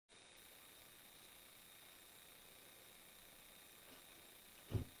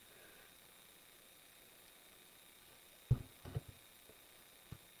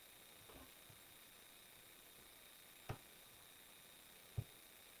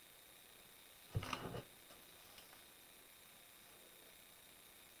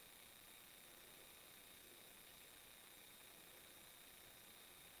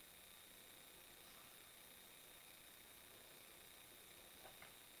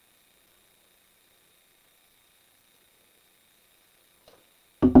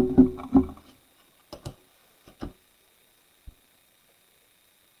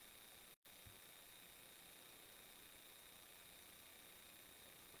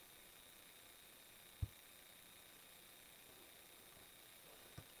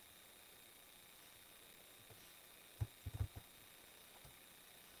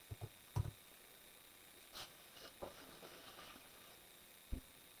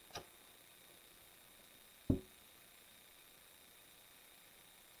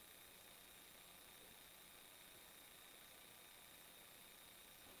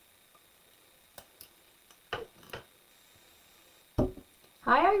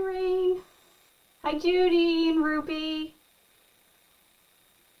Hi, Irene. Hi, Judy and Ruby.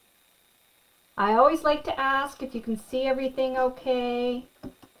 I always like to ask if you can see everything okay,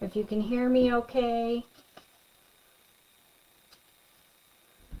 if you can hear me okay.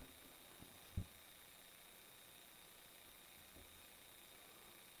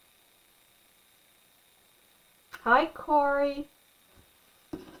 Hi, Corey.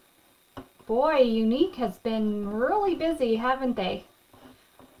 Boy, Unique has been really busy, haven't they?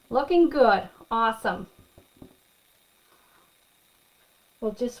 Looking good. Awesome.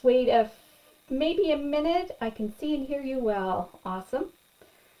 We'll just wait maybe a minute. I can see and hear you well. Awesome.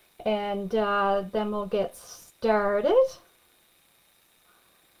 And then we'll get started.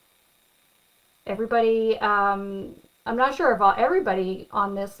 Everybody, I'm not sure if everybody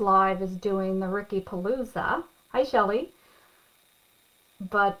on this live is doing the Ricky Palooza. Hi, Shelly.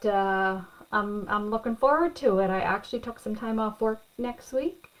 But I'm looking forward to it. I actually took some time off work next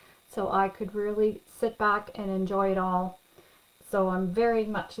week, so I could really sit back and enjoy it all. So I'm very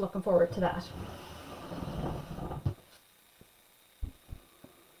much looking forward to that.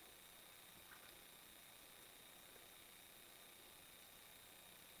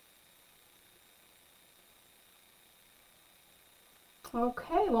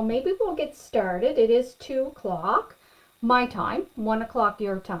 Okay, well maybe we'll get started. It is 2 o'clock my time, 1 o'clock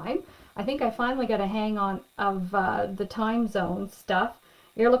your time. I think I finally got a hang on of the time zone stuff.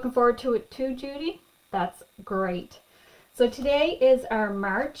 You're looking forward to it too, Judy? That's great. So today is our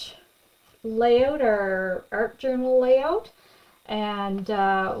March layout, our art journal layout, and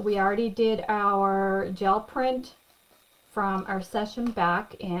we already did our gel print from our session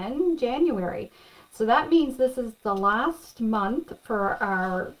back in January. So that means this is the last month for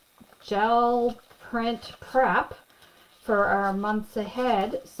our gel print prep for our months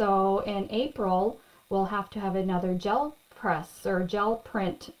ahead. So in April, we'll have to have another gel press or gel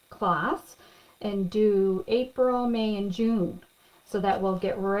print class and do April, May, and June, so that we'll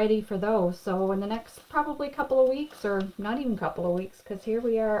get ready for those. So in the next probably couple of weeks, or not even couple of weeks, because here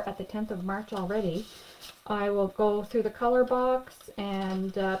we are at the 10th of March already, I will go through the color box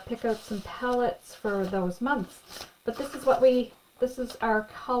and pick out some palettes for those months. But this is our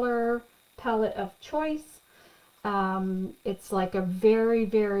color palette of choice. It's like a very,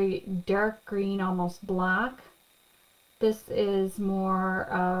 very dark green, almost black. This is more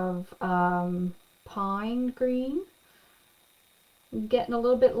of pine green, getting a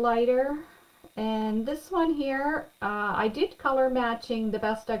little bit lighter. And this one here, I did color matching the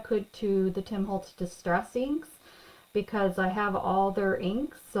best I could to the Tim Holtz Distress inks because I have all their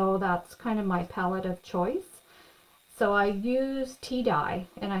inks, so that's kind of my palette of choice. So I use tea dye,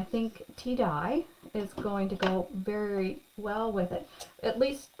 and I think tea dye is going to go very well with it, at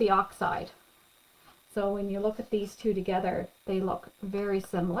least the oxide. So when you look at these two together, they look very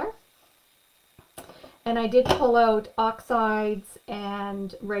similar. And I did pull out oxides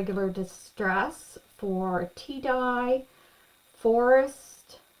and regular distress for tea dye,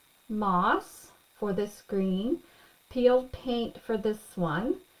 forest moss for this green, peeled paint for this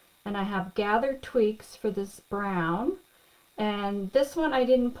one, and I have gathered tweaks for this brown. And this one I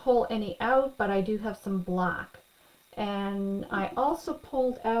didn't pull any out, but I do have some black. And I also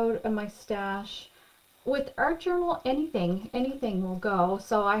pulled out of my stash, with art journal, anything will go.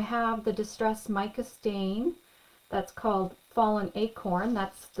 So I have the Distress Mica Stain that's called Fallen Acorn.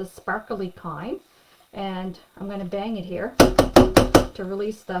 That's the sparkly kind. And I'm going to bang it here to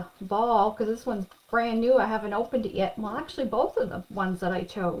release the ball, because this one's brand new. I haven't opened it yet. Well, actually both of the ones that I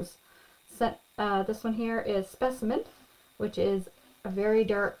chose. This one here is Specimen, which is a very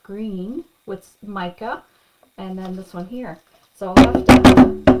dark green with mica. And then this one here. So I'll have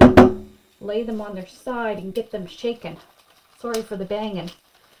to lay them on their side and get them shaken. Sorry for the banging,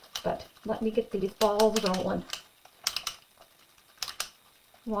 but let me get these balls rolling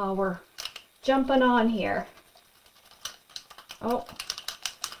while we're jumping on here. Oh,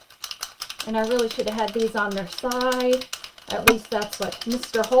 and I really should have had these on their side. At least that's what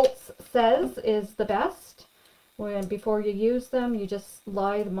Mr. Holtz says is the best. Before you use them, you just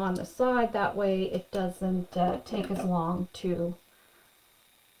lie them on the side. That way it doesn't take as long to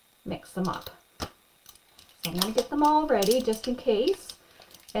mix them up. So I'm going to get them all ready just in case.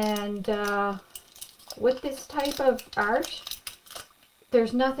 And with this type of art,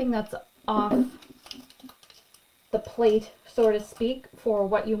 there's nothing that's off the plate, so to speak, for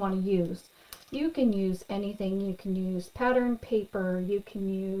what you want to use. You can use anything. You can use pattern paper. You can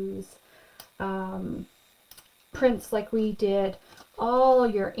use prints like we did. All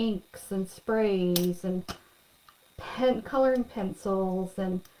your inks and sprays and coloring pencils,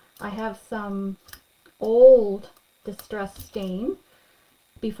 and I have some old Distress Stain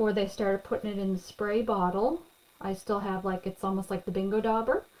before they started putting it in the spray bottle. I still have, like, it's almost like the Bingo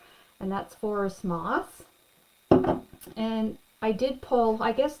Dauber, and that's Forest Moss. And I did pull,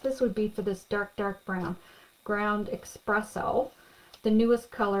 I guess this would be for this dark brown, Ground Espresso. The newest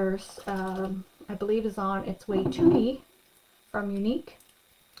colors, I believe, is on its way to me from Younique.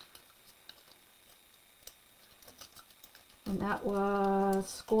 And that was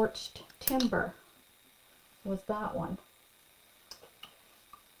Scorched Timber, was that one.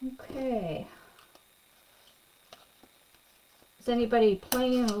 Okay. Is anybody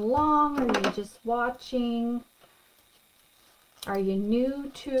playing along, or are you just watching? Are you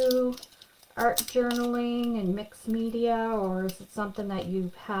new to art journaling and mixed media, or is it something that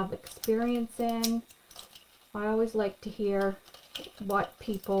you have experience in? I always like to hear what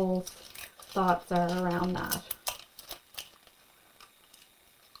people's thoughts are around that.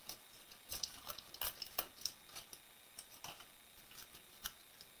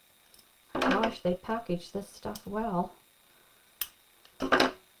 Gosh, they package this stuff well.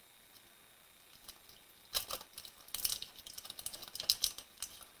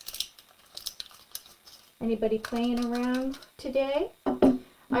 Anybody playing around today?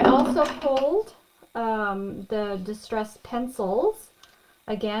 I also pulled the Distressed Pencils.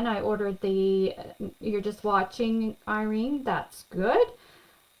 Again, I ordered the You're Just Watching, Irene. That's good.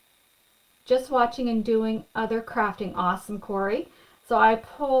 Just Watching and Doing Other Crafting. Awesome, Corey. So I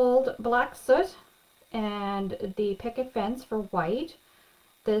pulled Black Soot and the Picket Fence for white.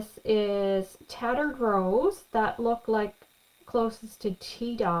 This is Tattered Rose. That looked like closest to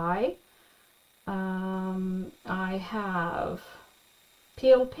tea dye. I have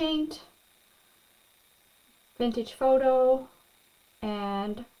Peel Paint, Vintage Photo,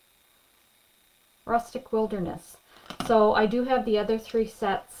 and Rustic Wilderness. So I do have the other 3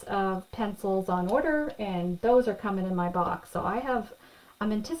 sets of pencils on order, and those are coming in my box. So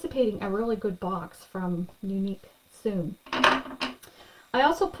I'm anticipating a really good box from Younique soon. I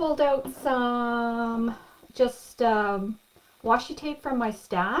also pulled out some just washi tape from my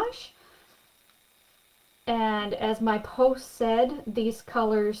stash. And as my post said, these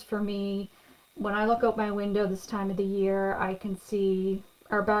colors for me, when I look out my window this time of the year, I can see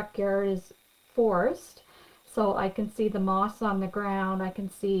our backyard is forest. So I can see the moss on the ground, I can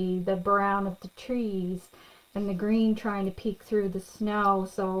see the brown of the trees, and the green trying to peek through the snow.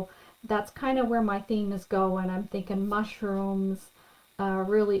 So that's kind of where my theme is going. I'm thinking mushrooms,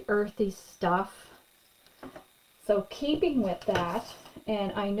 really earthy stuff. So keeping with that,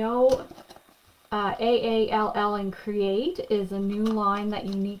 and I know AALL and Create is a new line that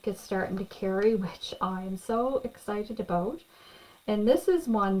Younique is starting to carry, which I am so excited about. And this is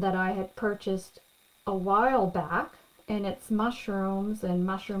one that I had purchased a while back, and it's mushrooms and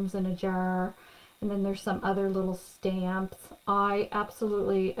mushrooms in a jar, and then there's some other little stamps. I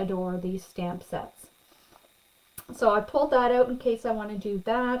absolutely adore these stamp sets. So I pulled that out in case I want to do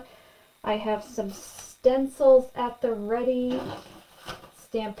that. I have some stencils at the ready.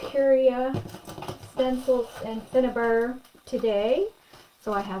 Stamperia stencils and Finnabair today.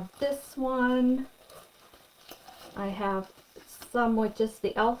 So I have this one. I have some with just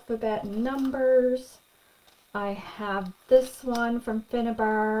the alphabet and numbers. I have this one from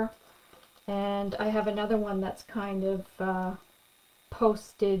Finnabair. And I have another one that's kind of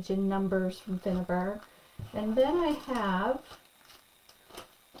postage and numbers from Finnabair. And then I have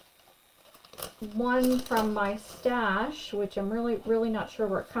one from my stash, which I'm really not sure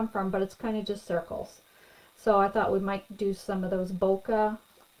where it come from, but it's kind of just circles. So I thought we might do some of those bokeh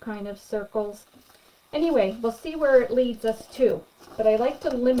kind of circles. Anyway, we'll see where it leads us to. But I like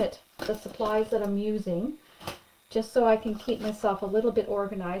to limit the supplies that I'm using, just so I can keep myself a little bit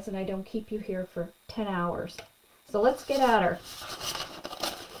organized and I don't keep you here for 10 hours. So let's get at her.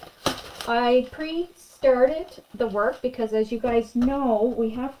 I pre-started the work because, as you guys know, we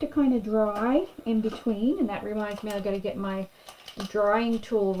have to kind of dry in between, and that reminds me I got to get my drying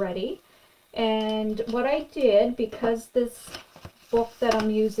tool ready. And what I did, because this book that I'm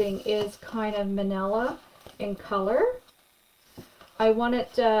using is kind of manila in color, I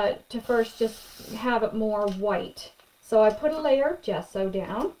wanted to first just have it more white. So I put a layer of gesso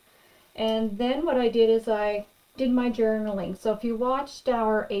down, and then what I did is I did my journaling. So if you watched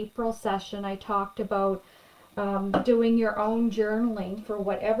our April session, I talked about doing your own journaling for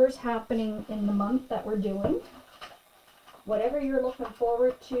whatever's happening in the month that we're doing. Whatever you're looking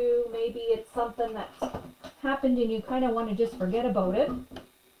forward to, maybe it's something that's happened and you kind of want to just forget about it.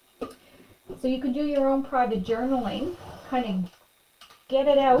 So you can do your own private journaling, kind of get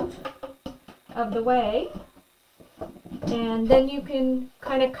it out of the way, and then you can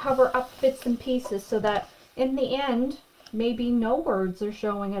kind of cover up bits and pieces so that in the end maybe no words are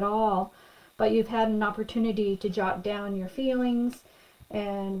showing at all, but you've had an opportunity to jot down your feelings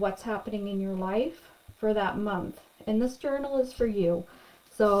and what's happening in your life for that month. And this journal is for you.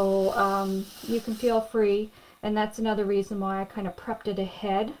 So you can feel free, and that's another reason why I kind of prepped it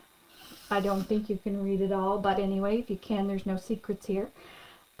ahead. I don't think you can read it all, but anyway, if you can, there's no secrets here.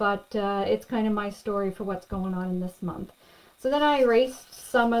 But it's kind of my story for what's going on in this month. So then I erased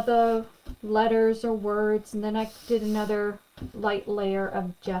some of the letters or words, and then I did another light layer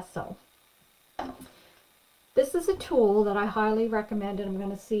of gesso. This is a tool that I highly recommend, and I'm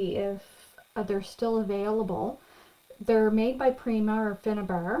going to see if they're still available. They're made by Prima or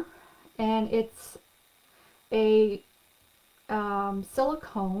Finnabair, and it's a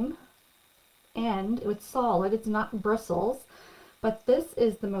silicone end. It's solid, it's not bristles, but this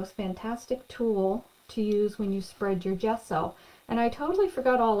is the most fantastic tool to use when you spread your gesso. And I totally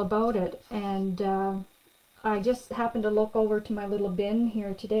forgot all about it, and I just happened to look over to my little bin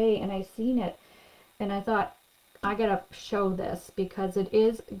here today and I seen it, and I thought, I gotta show this because it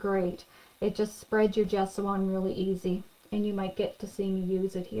is great. It just spreads your gesso on really easy, and you might get to see me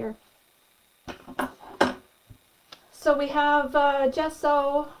use it here. So we have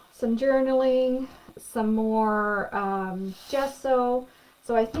gesso, some journaling, some more gesso.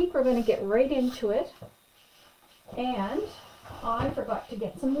 So I think we're going to get right into it. And I forgot to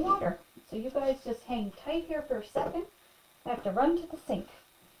get some water. So you guys just hang tight here for a second. I have to run to the sink.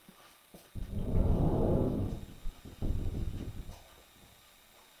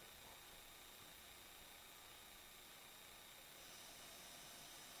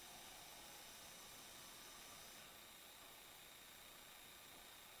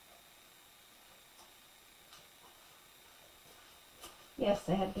 Yes,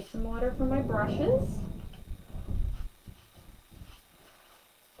 I had to get some water for my brushes.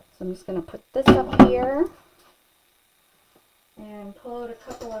 So I'm just going to put this up here and pull out a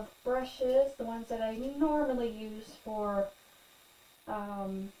couple of brushes, the ones that I normally use for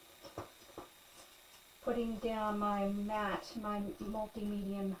putting down my matte, my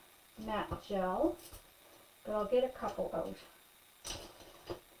multi-medium matte gel, but I'll get a couple out.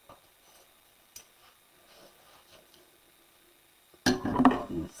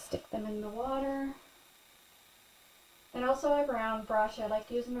 Stick them in the water. And also a round brush. I like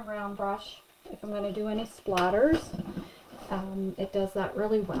using a round brush if I'm going to do any splatters. It does that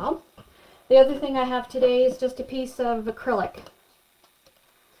really well. The other thing I have today is just a piece of acrylic.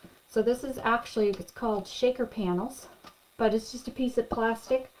 So this is actually, it's called shaker panels, but it's just a piece of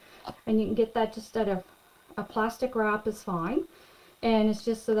plastic, and you can get that just out of a plastic wrap is fine. And it's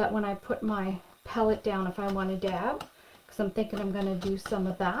just so that when I put my pellet down, if I want to dab, because I'm thinking I'm going to do some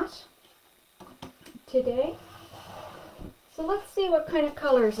of that today. So let's see what kind of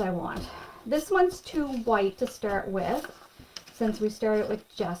colors I want. This one's too white to start with, since we started with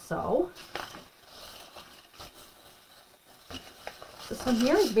gesso. This one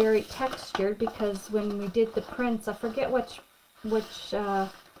here is very textured because when we did the prints, I forget which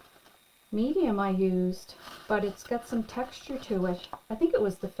medium I used, but it's got some texture to it. I think it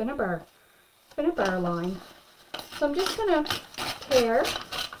was the Finnabair line. So I'm just going to tear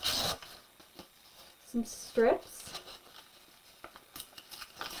some strips.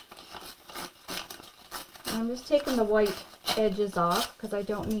 I'm just taking the white edges off because I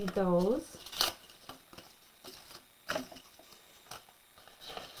don't need those.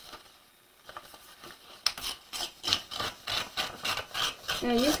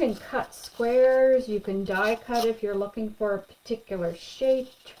 Now you can cut squares, you can die cut if you're looking for a particular shape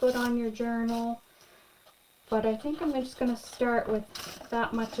to put on your journal. But I think I'm just going to start with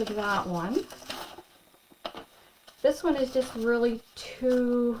that much of that one. This one is just really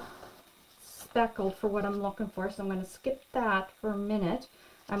too speckled for what I'm looking for, so I'm going to skip that for a minute.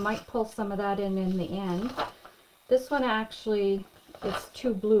 I might pull some of that in the end. This one actually is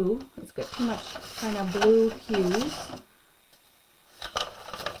too blue. It's got too much kind of blue hues.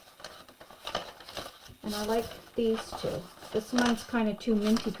 And I like these two. This one's kind of too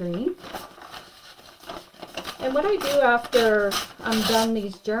minty green. And what I do after I'm done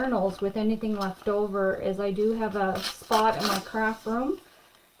these journals with anything left over is I do have a spot in my craft room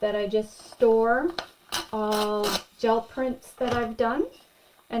that I just store all gel prints that I've done.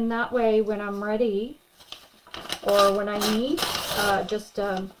 And that way when I'm ready or when I need just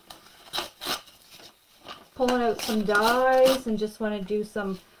pulling out some dies and just want to do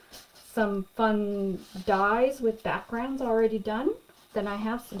some fun dies with backgrounds already done, then I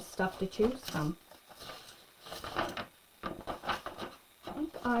have some stuff to choose from. I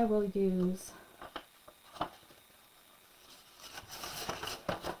think I will use, I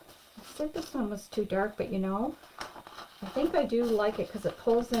said this one was too dark, but you know, I think I do like it because it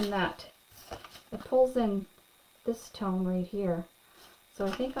pulls in this tone right here. So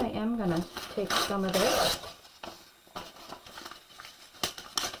I think I am going to take some of this.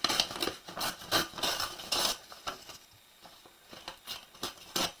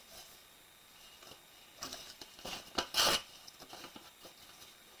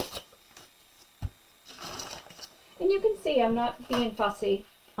 And you can see I'm not being fussy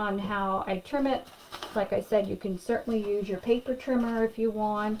on how I trim it. Like I said, you can certainly use your paper trimmer if you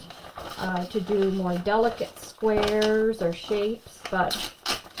want to do more delicate squares or shapes, but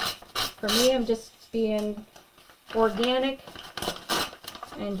for me, I'm just being organic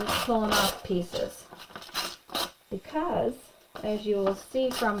and just pulling off pieces. Because, as you will see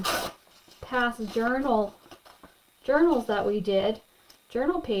from past journals that we did,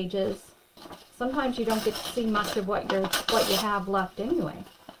 journal pages, sometimes you don't get to see much of what you have left anyway.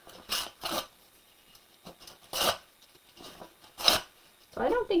 So I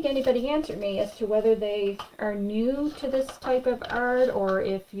don't think anybody answered me as to whether they are new to this type of art or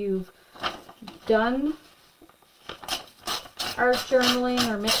if you've done art journaling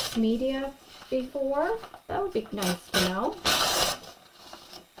or mixed media before. That would be nice to know.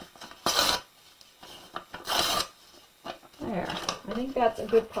 There, I think that's a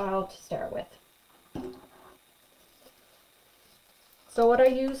good pile to start with. So what I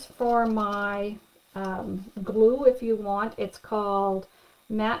use for my glue, if you want, it's called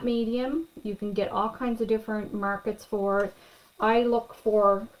Matte Medium. You can get all kinds of different markets for it. I look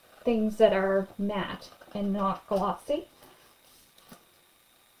for things that are matte and not glossy.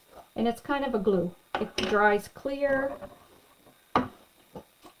 And it's kind of a glue. It dries clear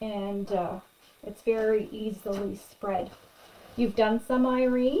and it's very easily spread. You've done some,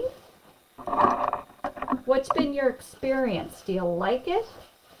 Irene? What's been your experience? Do you like it?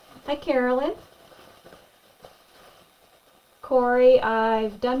 Hi, Carolyn. Corey,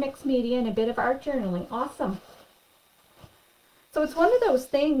 I've done mixed media and a bit of art journaling. Awesome. So it's one of those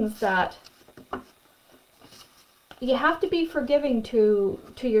things that you have to be forgiving to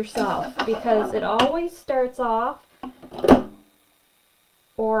yourself, because it always starts off,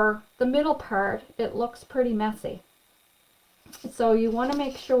 or the middle part, it looks pretty messy. So you want to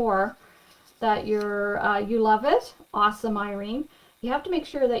make sure that you love it. Awesome, Irene. You have to make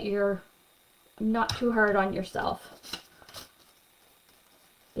sure that you're not too hard on yourself,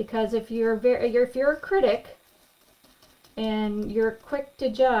 because if you're a critic and you're quick to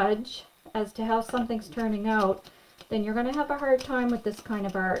judge as to how something's turning out, then you're going to have a hard time with this kind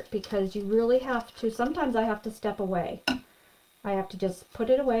of art, because you really have to, sometimes I have to step away. I have to just put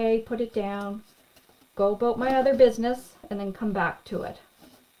it away, put it down, go about my other business, and then come back to it.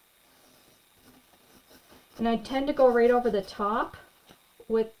 And I tend to go right over the top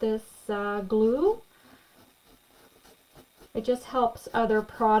with this glue. It just helps other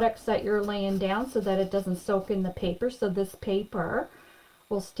products that you're laying down so that it doesn't soak in the paper, so this paper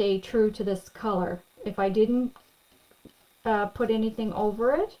will stay true to this color. If I didn't put anything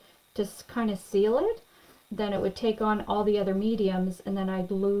over it to kind of seal it, then it would take on all the other mediums and then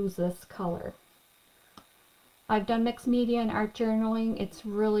I'd lose this color. I've done mixed media and art journaling. It's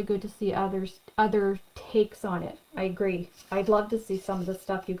really good to see other takes on it. I agree. I'd love to see some of the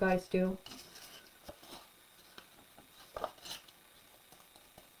stuff you guys do.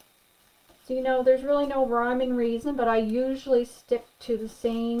 So, you know, there's really no rhyme and reason, but I usually stick to the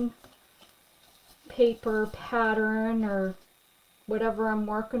same paper pattern or whatever I'm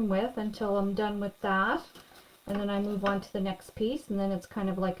working with until I'm done with that, and then I move on to the next piece, and then it's kind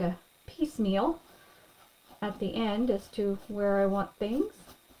of like a piecemeal at the end as to where I want things.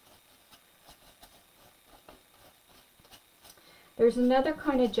 There's another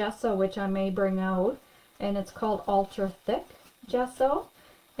kind of gesso which I may bring out, and it's called ultra thick gesso,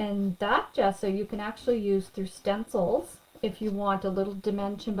 and that gesso you can actually use through stencils if you want a little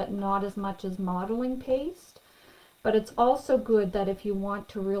dimension but not as much as modeling paste. But it's also good that if you want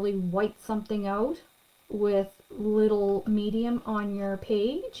to really white something out with little medium on your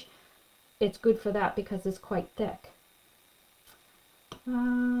page, it's good for that because it's quite thick.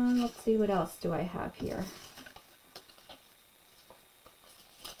 Let's see, what else do I have here?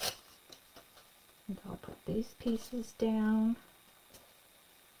 And I'll put these pieces down.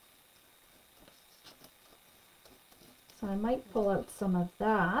 So I might pull out some of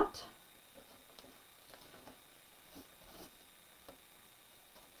that.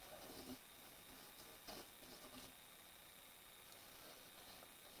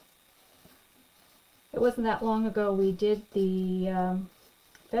 It wasn't that long ago we did the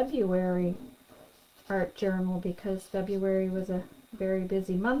February art journal, because February was a very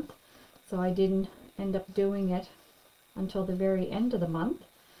busy month, so I didn't end up doing it until the very end of the month.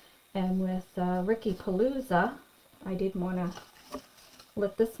 And with Ricky Palooza, I didn't want to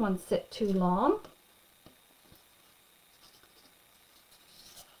let this one sit too long.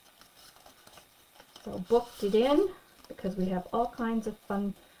 So booked it in because we have all kinds of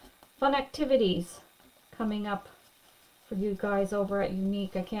fun activities coming up for you guys over at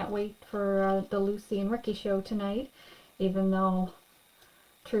Younique. I can't wait for the Lucy and Ricky show tonight, even though,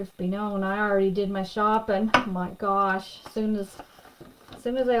 truth be known, I already did my shopping. My gosh, as soon as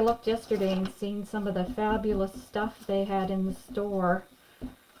I looked yesterday and seen some of the fabulous stuff they had in the store,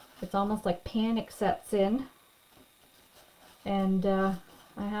 it's almost like panic sets in, and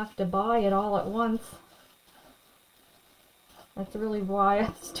I have to buy it all at once. That's really why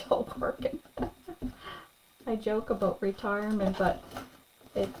I'm still working. I joke about retirement, but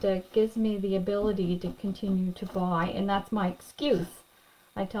it gives me the ability to continue to buy, and that's my excuse.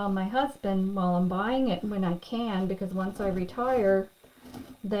 I tell my husband, well, I'm buying it when I can, because once I retire,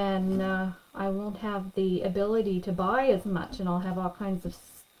 then I won't have the ability to buy as much, and I'll have all kinds of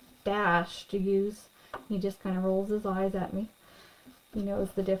stash to use. He just kind of rolls his eyes at me. He knows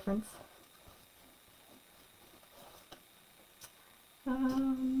the difference.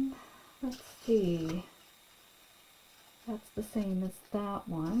 Let's see. That's the same as that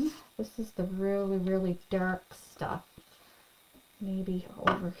one. This is the really, really dark stuff. Maybe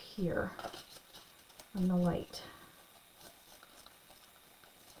over here on the light.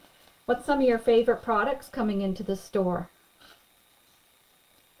 What's some of your favorite products coming into the store?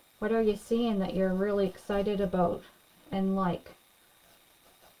 What are you seeing that you're really excited about and like?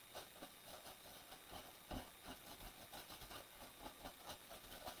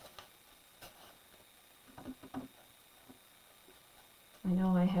 I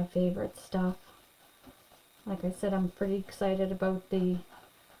know I have favorite stuff. Like I said, I'm pretty excited about the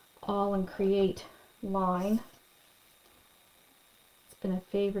All and Create line. It's been a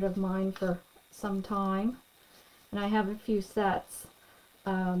favorite of mine for some time. And I have a few sets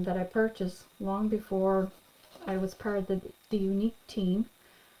that I purchased long before I was part of the Younique team.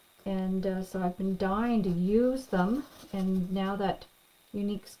 And so I've been dying to use them. And now that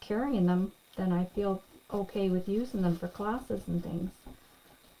Younique's carrying them, then I feel okay with using them for classes and things.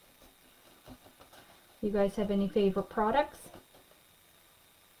 You guys have any favorite products?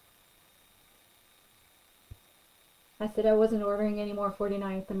 I said I wasn't ordering any more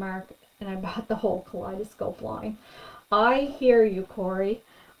 49th and Mark, and I bought the whole Kaleidoscope line. I hear you, Corey.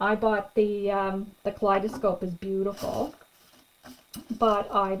 I bought the Kaleidoscope is beautiful, but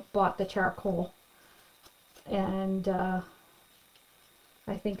I bought the charcoal, and I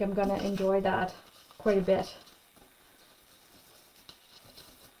think I'm gonna enjoy that quite a bit.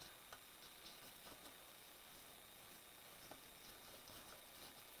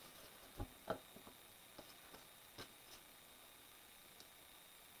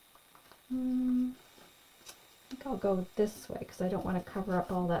 I think I'll go this way because I don't want to cover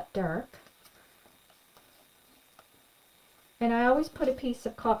up all that dark. And I always put a piece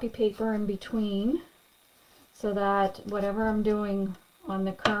of copy paper in between so that whatever I'm doing on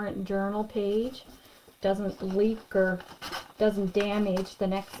the current journal page doesn't leak or doesn't damage the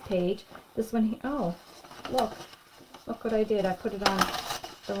next page. This one, oh, look what I did. I put it on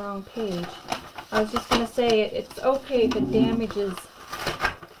the wrong page. I was just going to say it's okay if it damages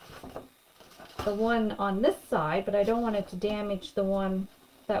the one on this side, but I don't want it to damage the one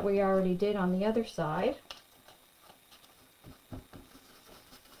that we already did on the other side.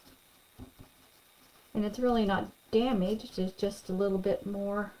 And it's really not damaged, it's just a little bit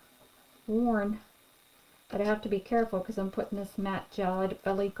more worn. But I have to be careful because I'm putting this matte gel. If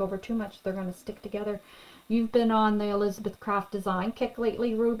I leak over too much, they're going to stick together. You've been on the Elizabeth Craft Design kick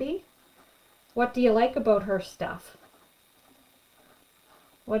lately, Ruby? What do you like about her stuff?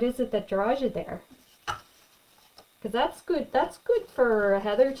 What is it that draws you there? Because that's good for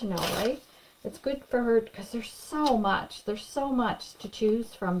Heather to know, right? It's good for her because there's so much to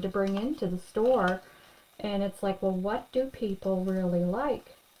choose from to bring into the store. And it's like, well, what do people really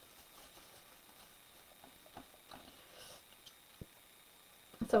like?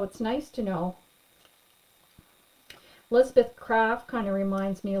 So it's nice to know. Elizabeth Craft kind of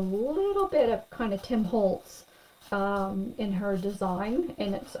reminds me a little bit of kind of Tim Holtz in her design,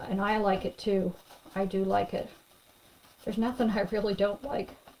 and I like it too. I do like it. There's nothing I really don't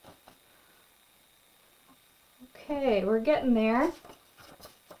like. Okay, we're getting there.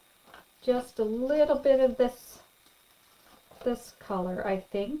 Just a little bit of this color, I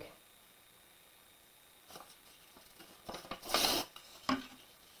think.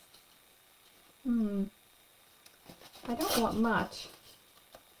 I don't want much.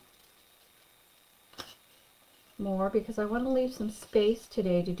 more because I want to leave some space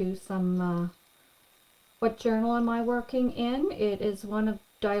today to do some, what journal am I working in? It is one of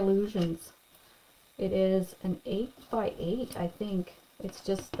Dylusions. It is an 8x8, I think. It's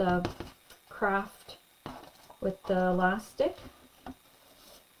just the craft with the elastic.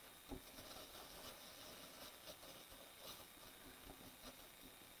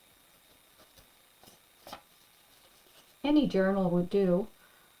 Any journal would do.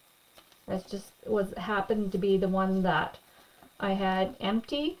 That's just happened to be the one that I had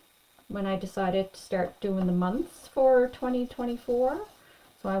empty when I decided to start doing the months for 2024.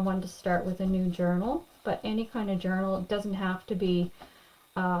 So I wanted to start with a new journal, but any kind of journal, it doesn't have to be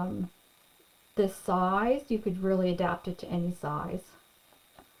this size. You could really adapt it to any size.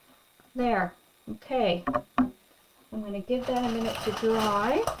 There. Okay. I'm going to give that a minute to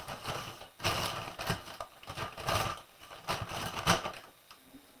dry.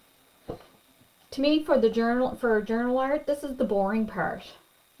 To me, for journal art, this is the boring part.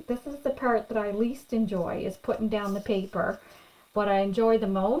 This is the part that I least enjoy, is putting down the paper. What I enjoy the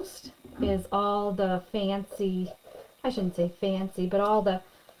most is all the fancy, I shouldn't say fancy, but all the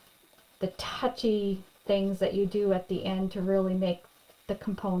touchy things that you do at the end to really make the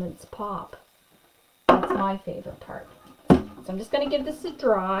components pop. That's my favorite part. So I'm just going to give this a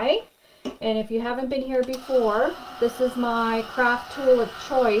dry. And if you haven't been here before, this is my craft tool of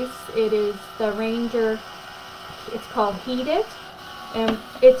choice. It is the Ranger, it's called Heat It. And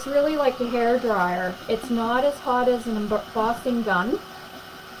it's really like a hair dryer. It's not as hot as an embossing gun.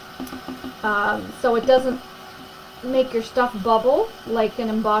 So it doesn't make your stuff bubble like an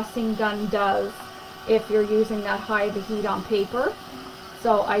embossing gun does if you're using that high of a heat on paper.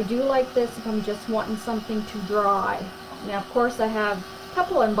 So I do like this if I'm just wanting something to dry. Now of course I have a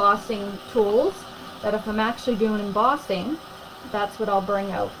couple embossing tools that if I'm actually doing embossing, that's what I'll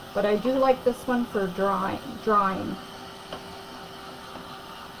bring out. But I do like this one for drying.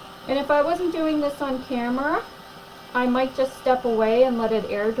 And if I wasn't doing this on camera, I might just step away and let it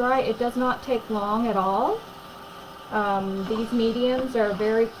air dry. It does not take long at all. These mediums are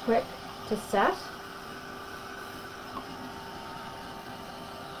very quick to set.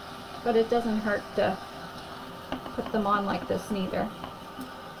 But it doesn't hurt to put them on like this neither.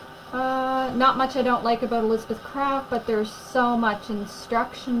 Not much I don't like about Elizabeth Craft, but there's so much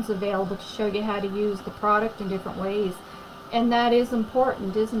instructions available to show you how to use the product in different ways. And that is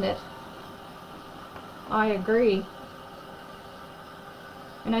important, isn't it? I agree.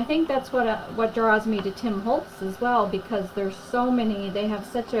 And I think that's what draws me to Tim Holtz as well, because there's so many, they have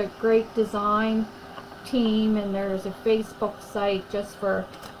such a great design team, and there's a Facebook site just for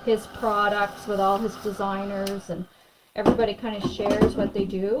his products with all his designers, and everybody kind of shares what they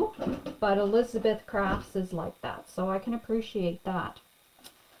do. But Elizabeth Crafts is like that, so I can appreciate that.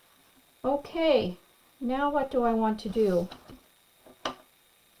 Okay, now what do I want to do?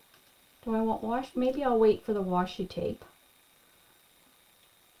 Do I want wash? Maybe I'll wait for the washi tape.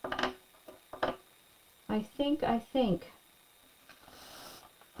 I think.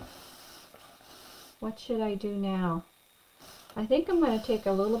 What should I do now? I think I'm going to take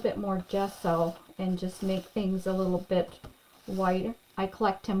a little bit more gesso and just make things a little bit whiter. I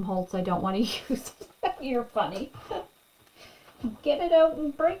collect Tim Holtz. I don't want to use it. You're funny. Get it out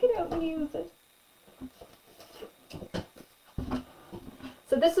and break it out and use it.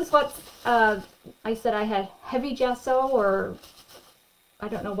 So this is what I said I had heavy gesso, or I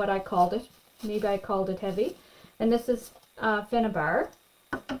don't know what I called it. Maybe I called it heavy. And this is Finnabar.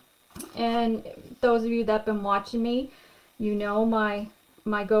 And those of you that have been watching me, you know my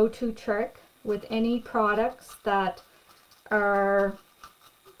go-to trick with any products that are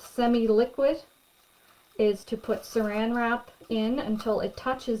semi-liquid is to put saran wrap in until it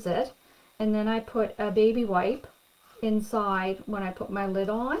touches it, and then I put a baby wipe inside when I put my lid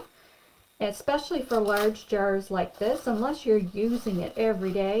on, especially for large jars like this. Unless you're using it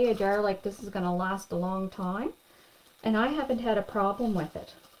every day, a jar like this is going to last a long time, and I haven't had a problem with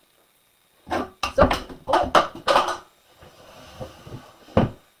it.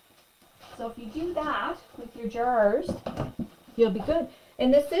 So if you do that with your jars, you'll be good.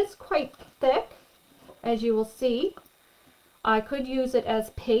 And this is quite thick, as you will see. I could use it as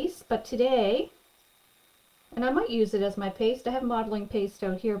paste, but today, and I might use it as my paste. I have modeling paste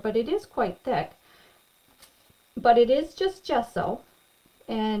out here, but it is quite thick. But it is just gesso.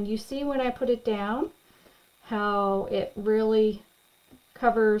 And you see when I put it down, how it really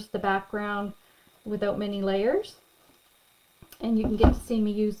covers the background without many layers. And you can get to see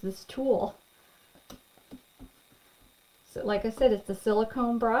me use this tool. So like I said, it's a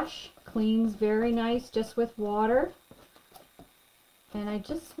silicone brush. Cleans very nice just with water. And I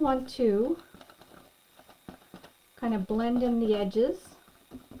just want to kind of blend in the edges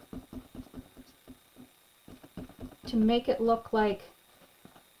to make it look like,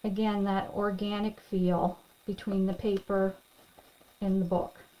 again, that organic feel between the paper and the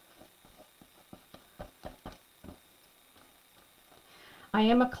book. I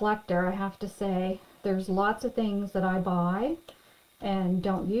am a collector, I have to say. There's lots of things that I buy and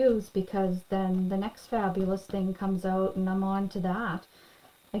don't use because then the next fabulous thing comes out and I'm on to that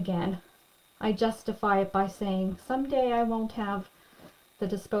again. I justify it by saying someday I won't have the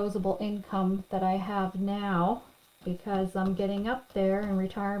disposable income that I have now because I'm getting up there and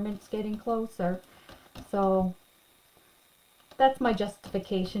retirement's getting closer. So that's my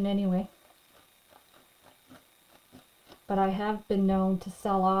justification anyway. But I have been known to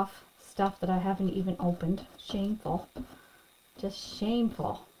sell off stuff that I haven't even opened. Shameful. Just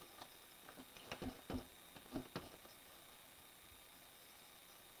shameful.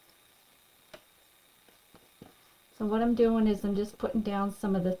 So what I'm doing is I'm just putting down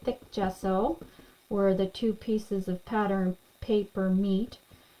some of the thick gesso where the two pieces of pattern paper meet,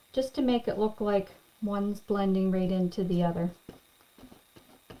 just to make it look like one's blending right into the other.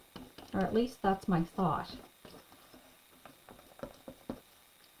 Or at least that's my thought.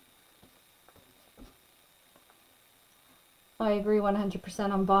 I agree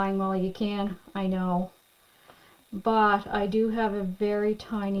 100% on buying while you can, I know. But I do have a very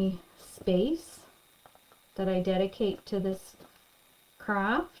tiny space that I dedicate to this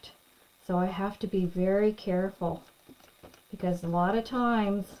craft, so I have to be very careful because a lot of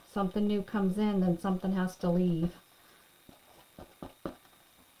times something new comes in, then something has to leave.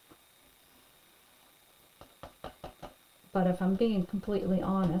 But if I'm being completely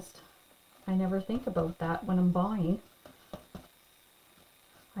honest, I never think about that when I'm buying.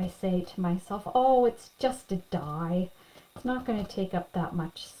 I say to myself, oh, it's just a die. It's not going to take up that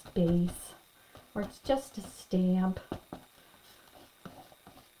much space. Or it's just a stamp.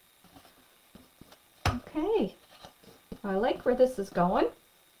 Okay. I like where this is going.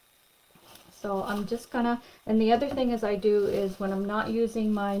 So I'm just going to, and the other thing is I do is when I'm not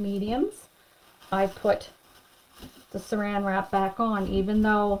using my mediums, I put the saran wrap back on, even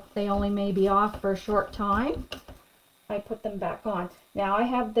though they only may be off for a short time. I put them back on. Now I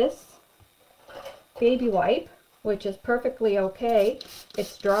have this baby wipe, which is perfectly okay.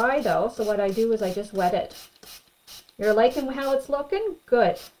 It's dry though, so what I do is I just wet it. You're liking how it's looking?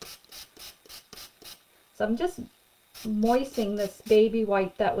 Good. So I'm just moistening this baby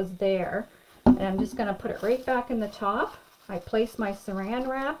wipe that was there, and I'm just going to put it right back in the top. I place my saran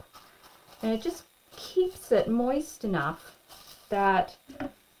wrap, and it just keeps it moist enough that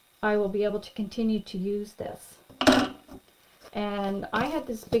I will be able to continue to use this. And I had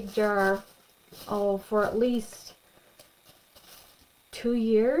this big jar, oh, for at least 2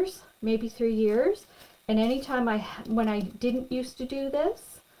 years, maybe 3 years. And anytime when I didn't used to do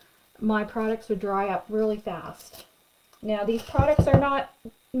this, my products would dry up really fast. Now these products are not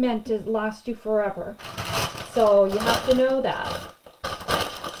meant to last you forever. So you have to know that.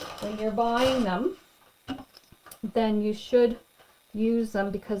 When you're buying them, then you should use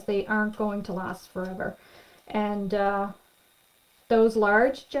them because they aren't going to last forever. And those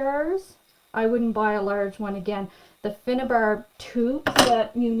large jars, I wouldn't buy a large one again. The Finnabar tubes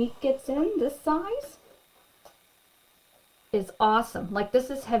that Younique gets in, this size, is awesome. Like this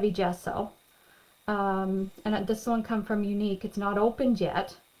is heavy gesso. And this one come from Younique. It's not opened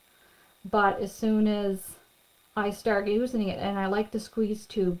yet, but as soon as I start using it, and I like the squeeze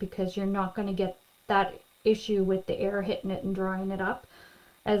tube because you're not going to get that issue with the air hitting it and drying it up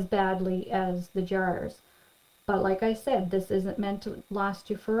as badly as the jars. But like I said, this isn't meant to last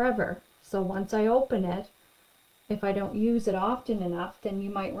you forever. So once I open it, if I don't use it often enough, then you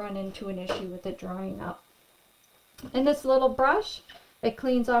might run into an issue with it drying up. And this little brush, it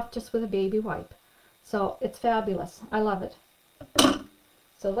cleans off just with a baby wipe. So it's fabulous. I love it.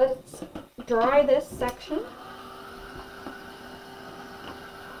 So let's dry this section.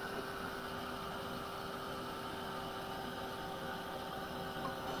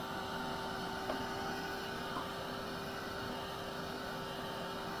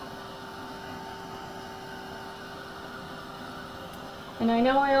 And I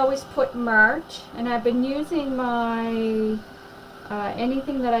know I always put March, and I've been using my,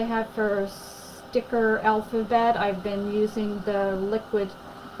 anything that I have for sticker alphabet, I've been using the liquid,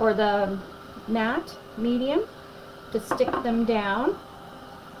 or the matte medium, to stick them down.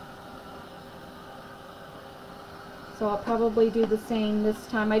 So I'll probably do the same this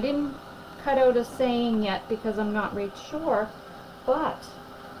time. I didn't cut out a saying yet because I'm not really sure, but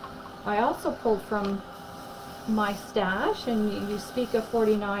I also pulled from my stash, and you speak of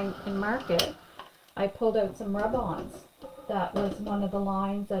 49 in Market. I pulled out some rub-ons. That was one of the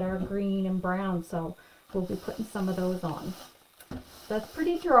lines that are green and brown, so we'll be putting some of those on. That's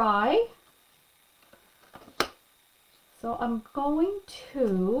pretty dry. So I'm going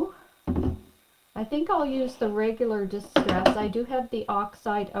to, I think I'll use the regular Distress. I do have the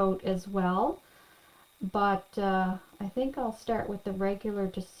Oxide out as well, but I think I'll start with the regular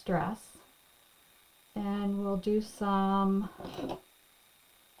Distress. And we'll do some,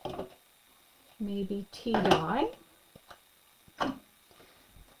 maybe tea dye.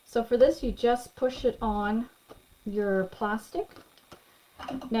 So for this, you just push it on your plastic.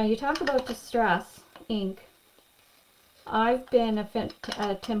 Now you talk about Distress ink. I've been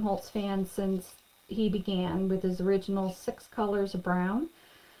a Tim Holtz fan since he began with his original 6 colors of brown,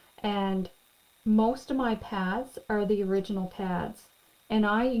 and most of my pads are the original pads, and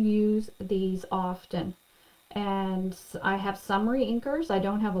I use these often. And I have some re-inkers. I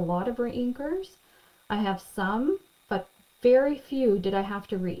don't have a lot of re-inkers. I have some, but very few did I have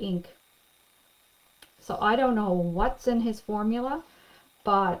to re-ink. So I don't know what's in his formula,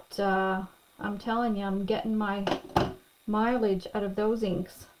 but I'm telling you, I'm getting my mileage out of those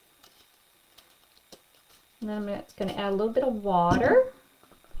inks. And then I'm just going to add a little bit of water,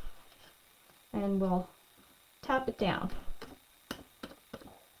 and we'll tap it down.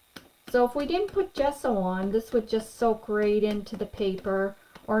 So if we didn't put gesso on, this would just soak right into the paper,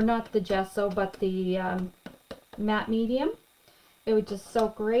 or not the gesso, but the matte medium. It would just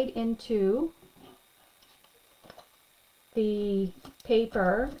soak right into the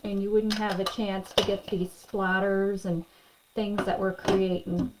paper, and you wouldn't have a chance to get these splatters and things that we're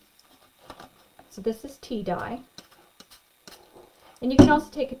creating. So this is tea dye. And you can also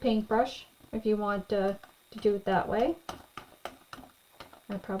take a paintbrush if you want to do it that way.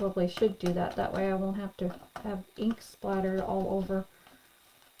 I probably should do that. That way I won't have to have ink splattered all over.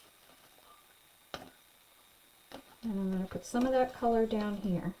 And I'm going to put some of that color down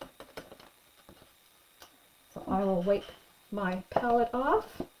here. So I will wipe my palette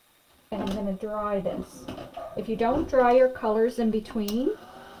off, and I'm going to dry this. If you don't dry your colors in between,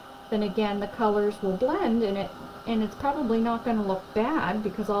 then again the colors will blend, and it's probably not going to look bad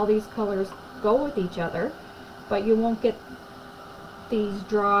because all these colors go with each other, but you won't get these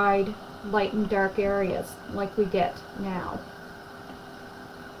dried light and dark areas like we get now.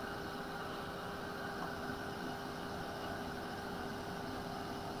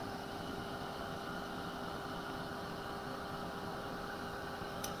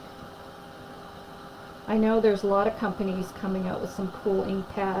 I know there's a lot of companies coming out with some cool ink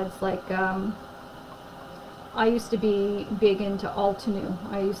pads, like I used to be big into Altenew.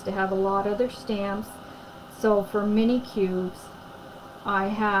 I used to have a lot of their stamps. So for mini cubes, I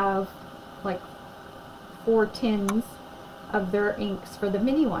have like 4 tins of their inks for the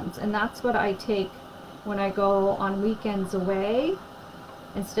mini ones, and that's what I take when I go on weekends away.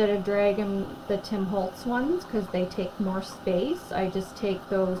 Instead of dragging the Tim Holtz ones because they take more space, I just take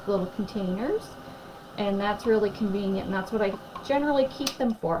those little containers, and that's really convenient, and that's what I generally keep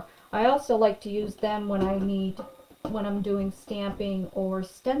them for. I also like to use them when I'm doing stamping or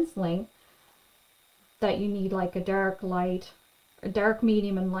stenciling, that you need like a dark,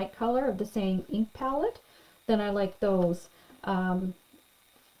 medium, and light color of the same ink palette. Then I like those.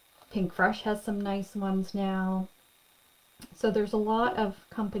 Pink Fresh has some nice ones now. So there's a lot of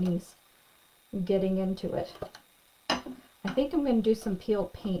companies getting into it. I think I'm going to do some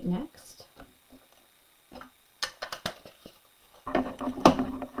peeled paint next. And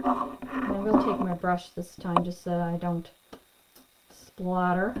I will take my brush this time just so I don't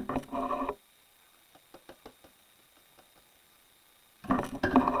splatter.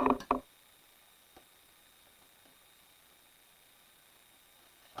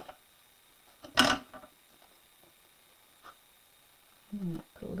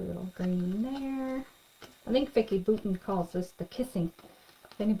 Put a little green there. I think Vicky Bouton calls this the kissing,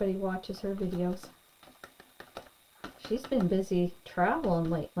 if anybody watches her videos. She's been busy traveling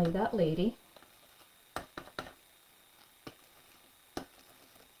lately, that lady.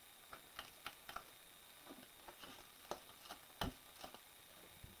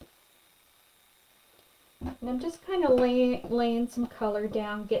 And I'm just kind of laying some color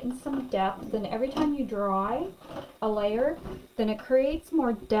down, getting some depth, and every time you dry a layer, then it creates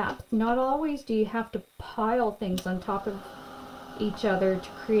more depth. Not always do you have to pile things on top of each other to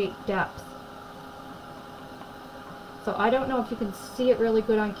create depth. So I don't know if you can see it really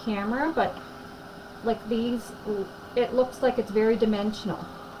good on camera, but like these, it looks like it's very dimensional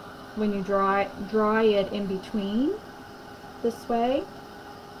when you dry it in between this way.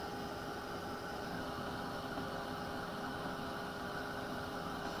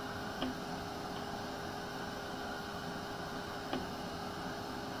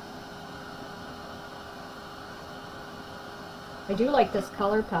 I do like this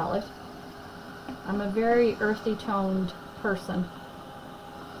color palette. I'm a very earthy toned person.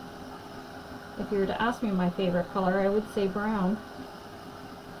 If you were to ask me my favorite color, I would say brown.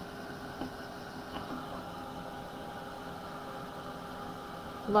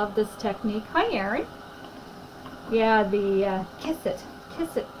 Love this technique. Hi, Erin. Yeah, the kiss it,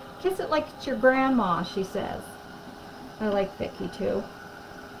 kiss it, kiss it like it's your grandma, she says. I like Vicky too.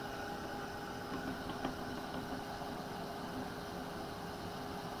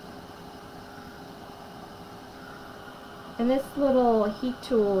 And this little heat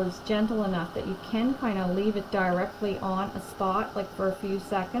tool is gentle enough that you can kind of leave it directly on a spot, like for a few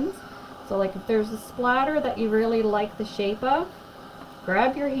seconds. So like if there's a splatter that you really like the shape of,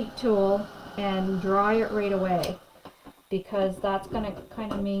 grab your heat tool and dry it right away, because that's going to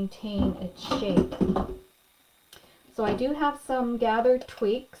kind of maintain its shape. So I do have some gathered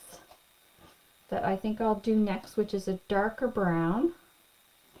twigs that I think I'll do next, which is a darker brown.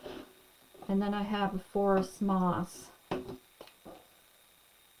 And then I have a forest moss.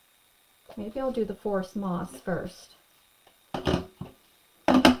 Maybe I'll do the forest moss first.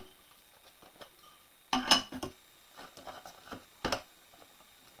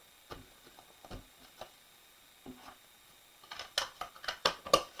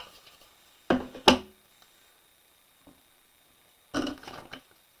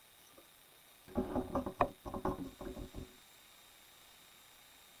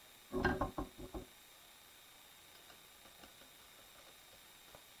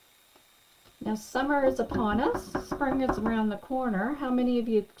 Now summer is upon us, spring is around the corner. How many of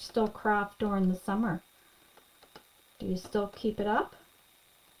you still craft during the summer? Do you still keep it up?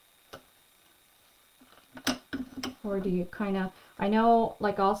 Or do you kind of, I know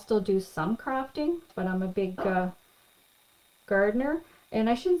like I'll still do some crafting, but I'm a big gardener. And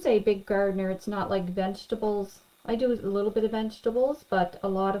I shouldn't say big gardener, it's not like vegetables. I do a little bit of vegetables, but a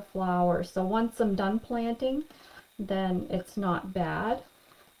lot of flowers. So once I'm done planting, then it's not bad.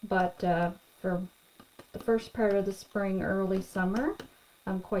 But for the first part of the spring, early summer,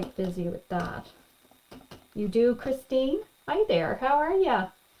 I'm quite busy with that. You do, Christine? Hi there, how are ya?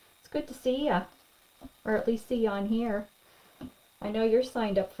 It's good to see ya, or at least see you on here. I know you're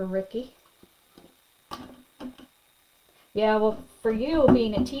signed up for Ricky. Yeah, well, for you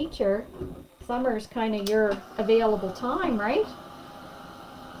being a teacher, summer's kind of your available time, right?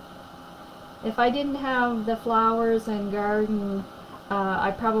 If I didn't have the flowers and garden,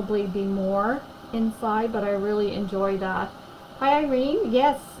 I'd probably be more inside, but I really enjoy that. Hi, Irene.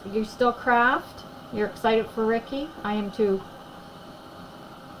 Yes, you still craft? You're excited for Ricky? I am too.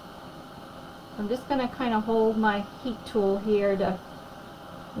 I'm just going to kind of hold my heat tool here to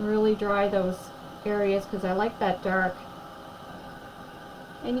really dry those areas because I like that dark.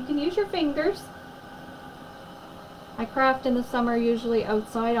 And you can use your fingers. I craft in the summer usually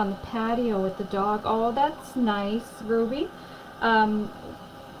outside on the patio with the dog. Oh, that's nice, Ruby.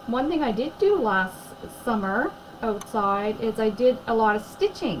 One thing I did do last summer outside is I did a lot of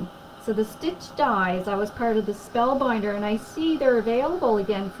stitching. So the stitch dies, I was part of the Spellbinder, and I see they're available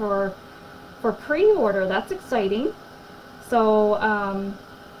again for pre-order. That's exciting. So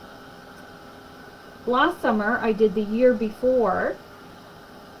last summer I did the year before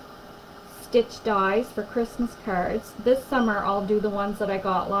stitch dies for Christmas cards. This summer I'll do the ones that I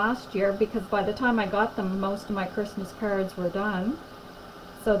got last year, because by the time I got them, most of my Christmas cards were done.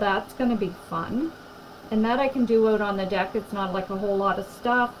 So that's going to be fun. And that I can do out on the deck. It's not like a whole lot of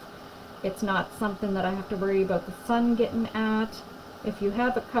stuff. It's not something that I have to worry about the sun getting at. If you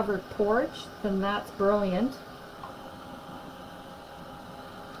have a covered porch, then that's brilliant.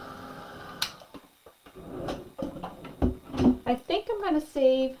 I think I'm going to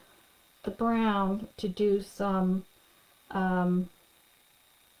save the brown to do some,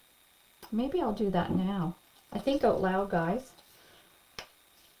 maybe I'll do that now. I think out loud, guys.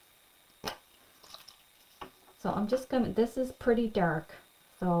 So I'm just gonna, this is pretty dark,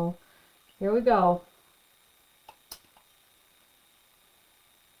 so here we go.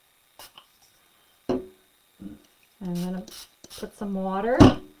 And I'm gonna put some water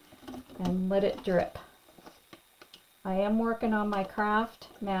and let it drip. I am working on my craft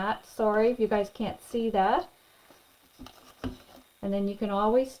mat. Sorry if you guys can't see that. And then you can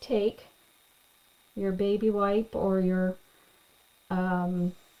always take your baby wipe or your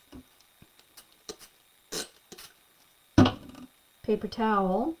paper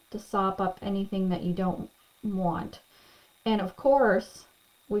towel to sop up anything that you don't want. And of course,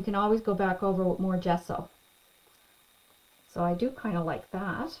 we can always go back over with more gesso. So I do kind of like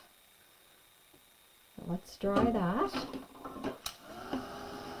that. So let's dry that.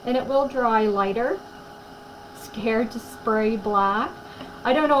 And it will dry lighter. scared to spray black.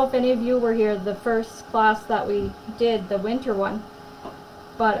 I don't know if any of you were here the first class that we did, the winter one,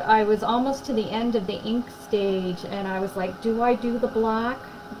 but I was almost to the end of the ink stage and I was like, do I do the black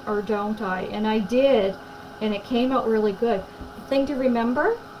or don't I? And I did, and it came out really good. The thing to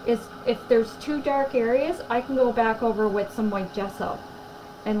remember is if there's too dark areas, I can go back over with some white gesso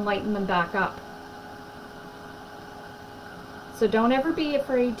and lighten them back up. So don't ever be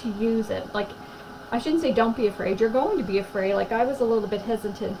afraid to use it. Like, I shouldn't say don't be afraid, you're going to be afraid. Like, I was a little bit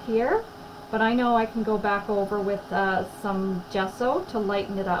hesitant here, but I know I can go back over with some gesso to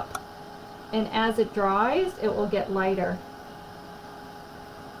lighten it up. And as it dries, it will get lighter.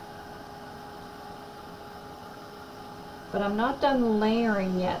 But I'm not done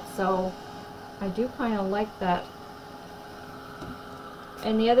layering yet, so I do kind of like that.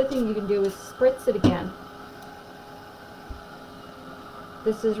 And the other thing you can do is spritz it again.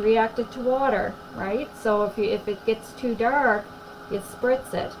 This is reacted to water, right? So if it gets too dark, you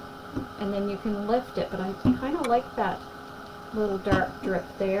spritz it, and then you can lift it. But I kind of like that little dark drip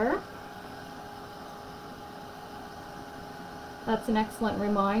there. That's an excellent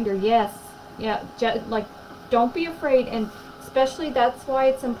reminder. Yes, yeah, like, don't be afraid, and especially that's why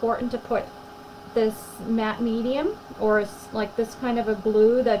it's important to put this matte medium or like this kind of a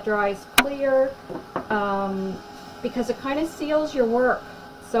glue that dries clear, because it kind of seals your work.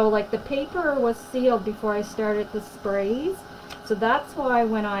 So like the paper was sealed before I started the sprays, so that's why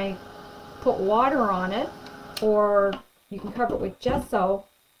when I put water on it, or you can cover it with gesso,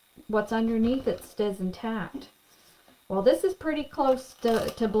 what's underneath it stays intact. Well, this is pretty close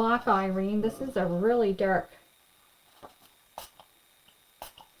to black, Irene. This is a really dark.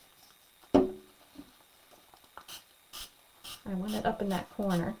 I want it up in that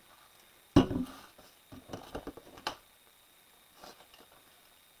corner. And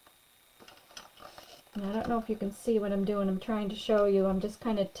I don't know if you can see what I'm doing. I'm trying to show you. I'm just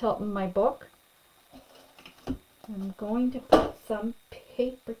kind of tilting my book. I'm going to put some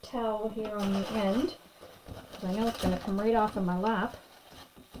paper towel here on the end, because I know it's going to come right off of my lap.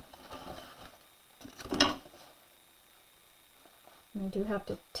 And I do have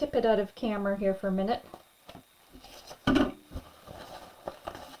to tip it out of camera here for a minute.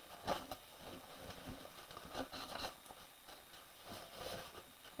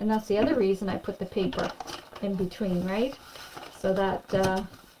 And that's the other reason I put the paper in between, right? So that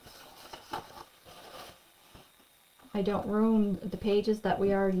I don't ruin the pages that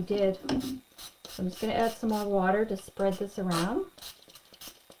we already did. So I'm just going to add some more water to spread this around.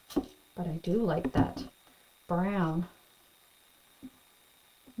 But I do like that brown.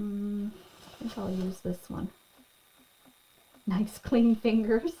 I think I'll use this one. Nice clean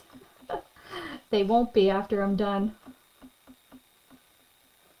fingers. They won't be after I'm done.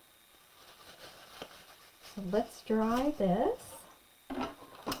 So let's dry this.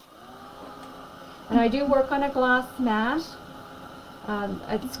 And I do work on a glass mat.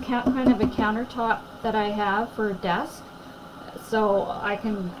 It's kind of a countertop that I have for a desk, so I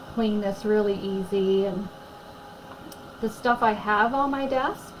can clean this really easy. And the stuff I have on my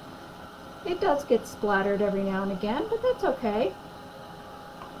desk, it does get splattered every now and again, but that's okay.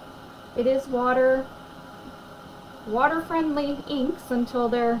 It is water-friendly inks until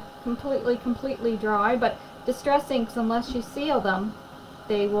they're completely dry, but distress inks, unless you seal them,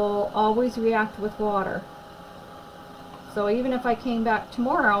 they will always react with water. So even if I came back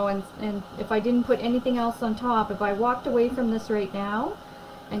tomorrow and if I didn't put anything else on top, if I walked away from this right now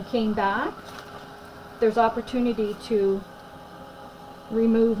and came back, there's opportunity to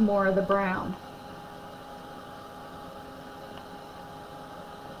remove more of the brown.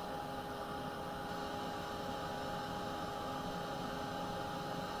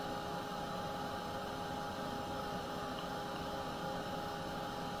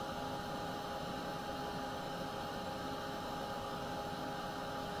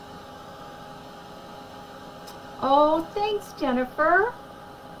 Oh, thanks, Jennifer.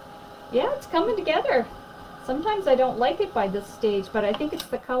 Yeah, it's coming together. Sometimes I don't like it by this stage, but I think it's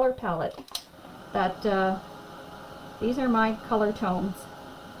the color palette that these are my color tones.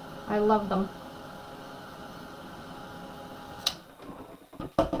 I love them.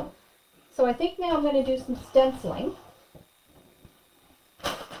 So I think now I'm going to do some stenciling.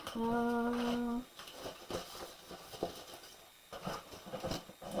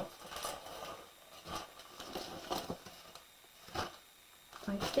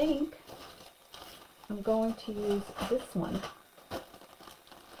 I think I'm going to use this one.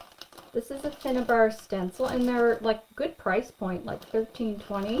 This is a Finnabar stencil, and they're like good price point, like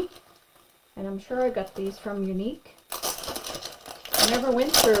 $13.20. And I'm sure I got these from Unique. I never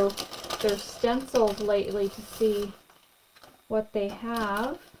went through their stencils lately to see what they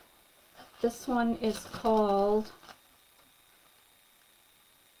have. This one is called,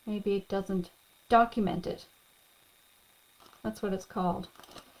 maybe it doesn't document it. That's what it's called.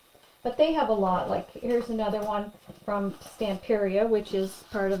 But they have a lot. Like, here's another one from Stamperia, which is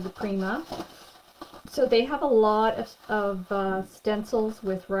part of the Prima. So they have a lot of stencils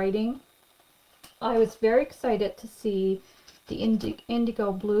with writing. I was very excited to see the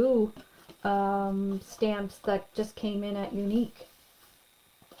indigo blue stamps that just came in at Unique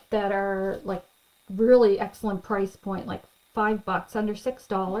that are like really excellent price point, like $5, under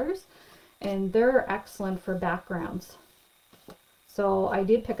 $6, and they're excellent for backgrounds. So I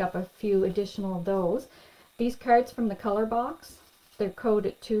did pick up a few additional of those. These cards from the color box, they're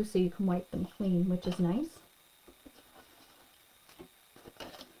coated too, so you can wipe them clean, which is nice.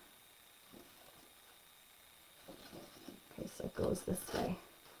 Okay, so it goes this way.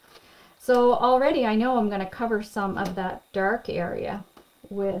 So already I know I'm going to cover some of that dark area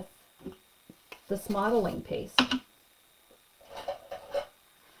with this modeling paste.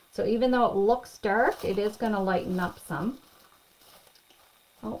 So even though it looks dark, it is going to lighten up some.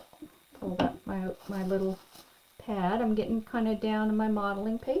 Oh, pulled up my little pad. I'm getting kind of down in my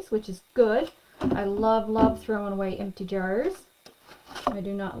modeling paste, which is good. I love throwing away empty jars. I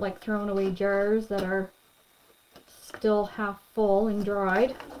do not like throwing away jars that are still half full and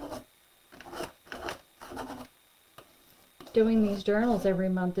dried. Doing these journals every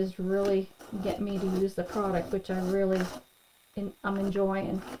month is really getting me to use the product, which I'm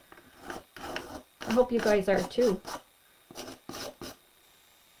enjoying. I hope you guys are too.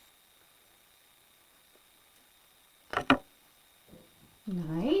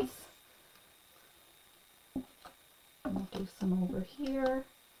 Nice. I'll do some over here.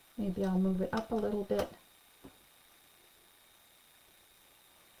 Maybe I'll move it up a little bit.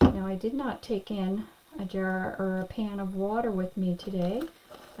 Now I did not take in a jar or a pan of water with me today.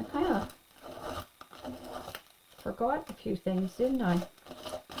 I kind of forgot a few things, didn't I?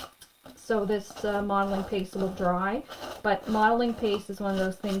 So this modeling paste will dry, but modeling paste is one of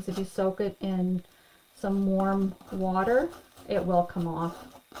those things, if you soak it in some warm water, it will come off.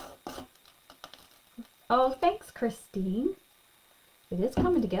 Oh, thanks, Christine. It is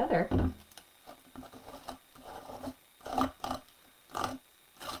coming together.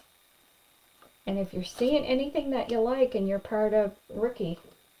 And if you're seeing anything that you like and you're part of Ricky,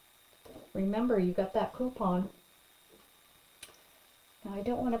 remember you got that coupon. Now I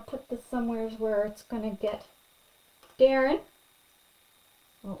don't want to put this somewhere where it's going to get... Darren?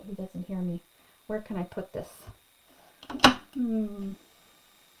 Oh, he doesn't hear me. Where can I put this?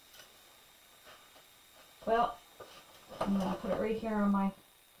 Well, I'm going to put it right here on my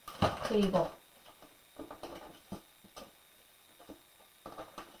table.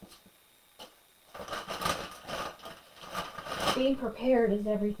 Being prepared is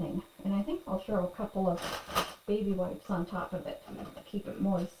everything. And I think I'll throw a couple of baby wipes on top of it to keep it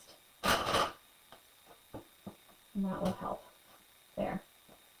moist. And that will help. There.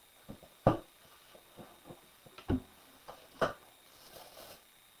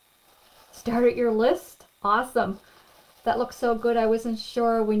 Started your list? Awesome. That looks so good. I wasn't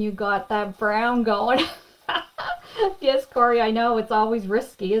sure when you got that brown going. Yes, Corey, I know. It's always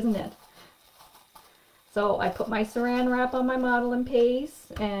risky, isn't it? So I put my saran wrap on my modeling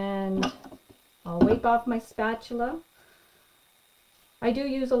paste and I'll wipe off my spatula. I do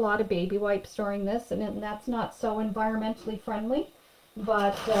use a lot of baby wipes during this, and that's not so environmentally friendly,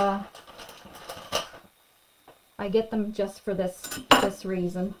 but I get them just for this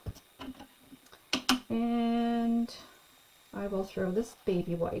reason. And I will throw this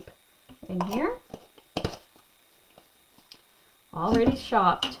baby wipe in here. Already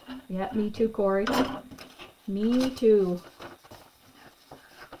shopped. Yeah, me too, Corey. Me too.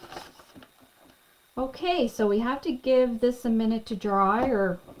 Okay, so we have to give this a minute to dry,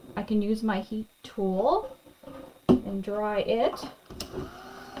 or I can use my heat tool and dry it.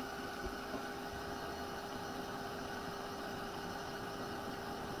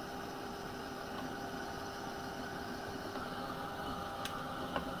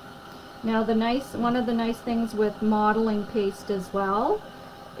 Now one of the nice things with modeling paste as well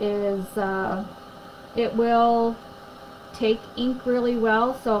is it will take ink really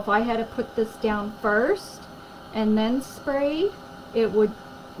well. So if I had to put this down first and then spray, it would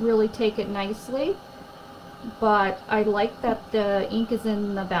really take it nicely. But I like that the ink is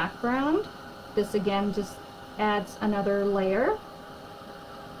in the background. This again just adds another layer.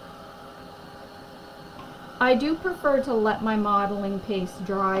 I do prefer to let my modeling paste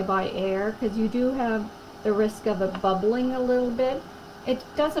dry by air because you do have the risk of it bubbling a little bit. It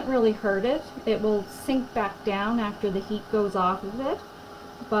doesn't really hurt it. It will sink back down after the heat goes off of it,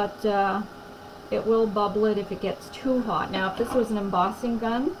 but it will bubble it if it gets too hot. Now, if this was an embossing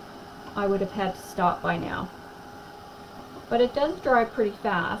gun, I would have had to stop by now. But it does dry pretty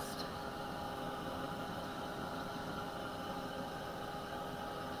fast.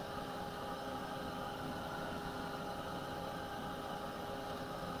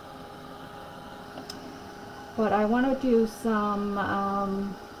 But I want to do some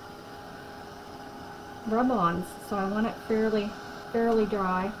rub-ons, so I want it fairly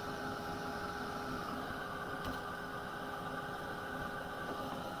dry.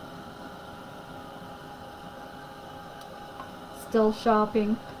 Still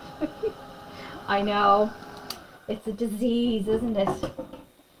shopping. I know. It's a disease, isn't it?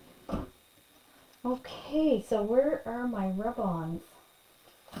 Okay, so where are my rub-ons?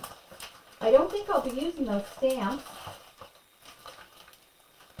 I don't think I'll be using those stamps.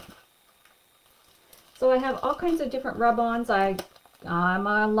 So I have all kinds of different rub-ons. I'm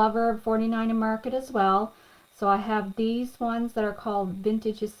a lover of 49 and Market as well. So I have these ones that are called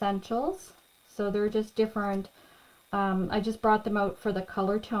Vintage Essentials. So they're just different. I just brought them out for the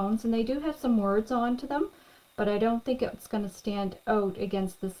color tones, and they do have some words onto them, but I don't think it's going to stand out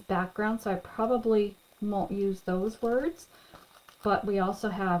against this background, so I probably won't use those words. But we also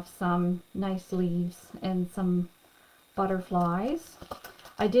have some nice leaves and some butterflies.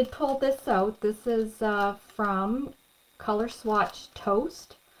 I did pull this out. This is from Color Swatch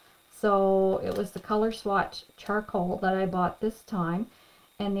Toast. So it was the Color Swatch Charcoal that I bought this time.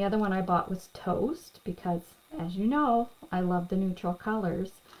 And the other one I bought was Toast because, as you know, I love the neutral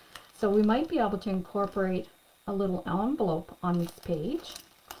colors. So we might be able to incorporate a little envelope on this page.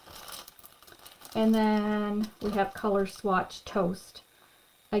 And then we have Color Swatch Toast.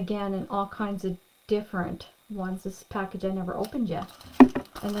 Again, in all kinds of different ones. This package I never opened yet.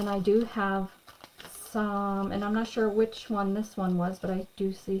 And then I do have some, and I'm not sure which one this one was, but I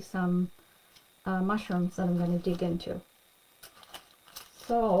do see some mushrooms that I'm going to dig into.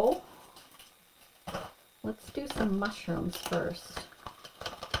 So, let's do some mushrooms first.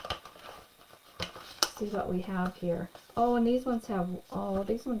 See what we have here. Oh, and these ones have, oh,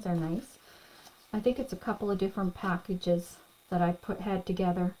 these ones are nice. I think it's a couple of different packages that I had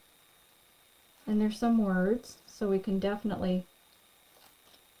together. And there's some words, so we can definitely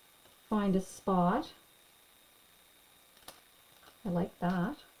find a spot. I like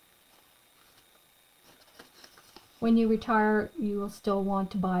that. When you retire, you will still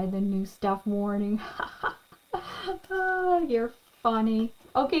want to buy the new stuff warning. Oh, you're funny.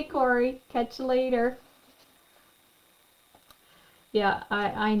 Okay, Corey, catch you later. Yeah,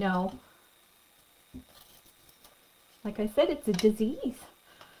 I know. Like I said, it's a disease.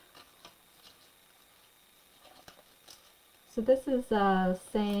 So this is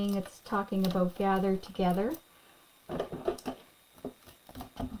saying, it's talking about gather together. I'm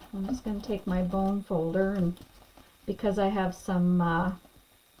just going to take my bone folder, and because I have some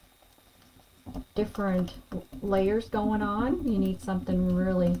different layers going on, you need something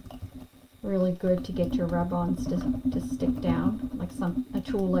really good to get your rub-ons to stick down, like a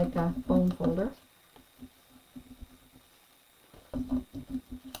tool like a bone folder.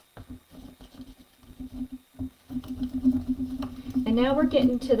 And now we're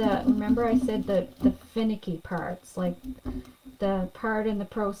getting to the, remember I said the finicky parts, like the part in the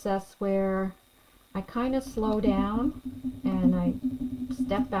process where I kind of slow down and I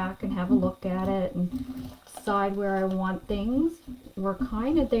step back and have a look at it and decide where I want things. We're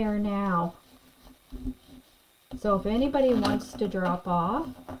kind of there now. So if anybody wants to drop off,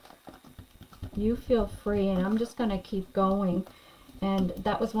 you feel free, and I'm just going to keep going. And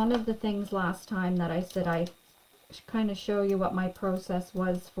that was one of the things last time that I said I kind of show you what my process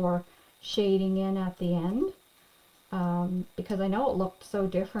was for shading in at the end, because I know it looked so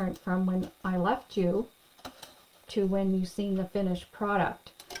different from when I left you to when you seen the finished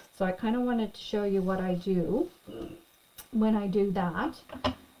product. So I kind of wanted to show you what I do when I do that.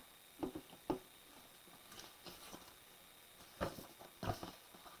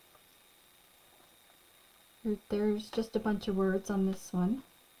 There's just a bunch of words on this one.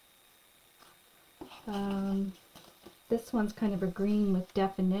 This one's kind of a green with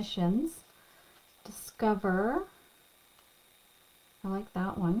definitions. Discover. I like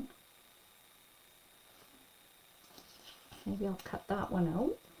that one. Maybe I'll cut that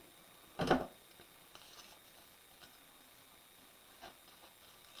one out.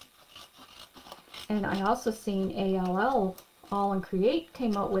 And I also seen ALL, All and Create,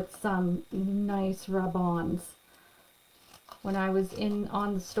 came out with some nice rub-ons. When I was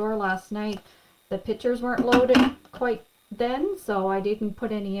on the store last night, the pictures weren't loaded quite then, so I didn't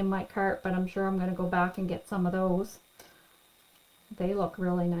put any in my cart, but I'm sure I'm going to go back and get some of those. They look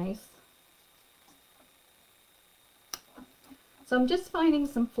really nice. So I'm just finding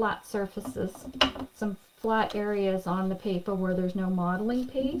some flat surfaces, some flat areas on the paper where there's no modeling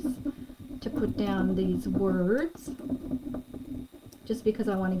paste to put down these words, just because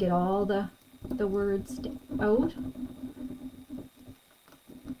I want to get all the words out.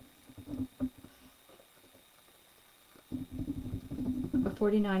 The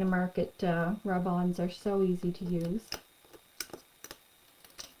 49 Market rub-ons are so easy to use.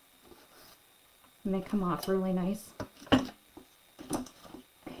 And they come off really nice.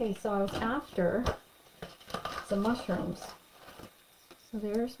 Okay, so I was after some mushrooms. So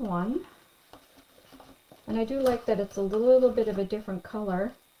there's one. And I do like that it's a little bit of a different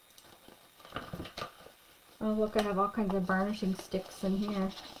color. Oh look, I have all kinds of varnishing sticks in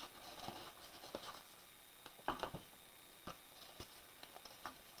here.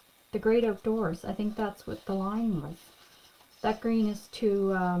 The Great Outdoors, I think that's what the line was. That green is too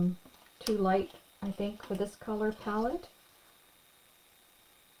light, I think, for this color palette.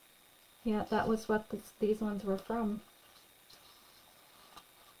 Yeah, that was what these ones were from.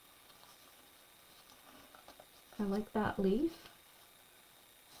 I like that leaf.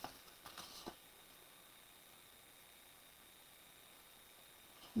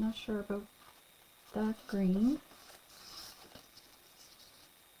 Not sure about that green.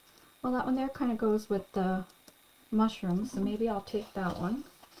 Well, that one there kind of goes with the mushrooms, so maybe I'll take that one.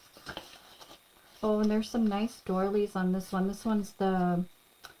 Oh, and there's some nice doilies on this one. This one's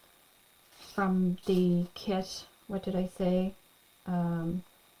from the kit, what did I say?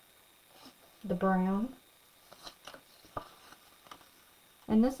 The brown.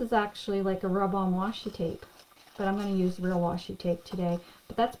 And this is actually like a rub-on washi tape, but I'm going to use real washi tape today.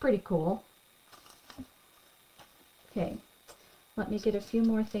 But that's pretty cool. Okay, let me get a few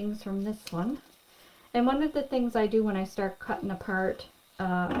more things from this one. And one of the things I do when I start cutting apart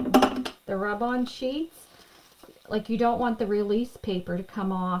the rub-on sheets, like you don't want the release paper to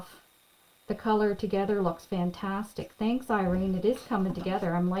come off. The color together looks fantastic. Thanks, Irene. It is coming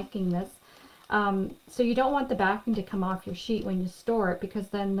together. I'm liking this. So you don't want the backing to come off your sheet when you store it, because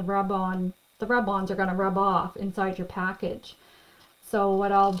then the rub-ons are going to rub off inside your package. So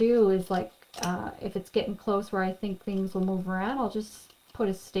what I'll do is, like, if it's getting close where I think things will move around, I'll just put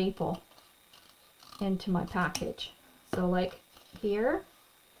a staple into my package. So like here,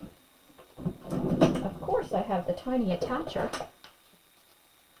 of course I have the tiny attacher.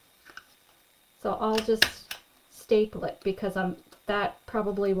 So I'll just staple it, because that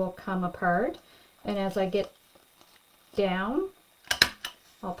probably will come apart. And as I get down,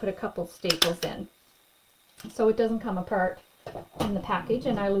 I'll put a couple staples in, so it doesn't come apart in the package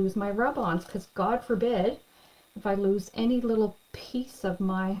and I lose my rub-ons, because God forbid if I lose any little piece of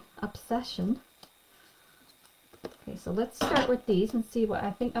my obsession. Okay, so let's start with these and see what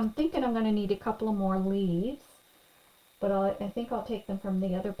I think. I'm thinking I'm going to need a couple of more leaves, but I think I'll take them from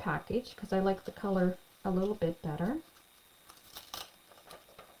the other package because I like the color a little bit better.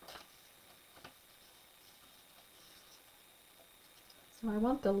 So I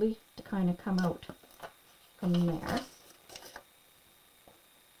want the leaf to kind of come out from there.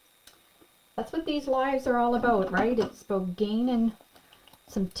 That's what these lives are all about, right? It's about gaining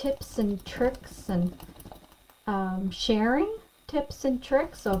some tips and tricks and sharing tips and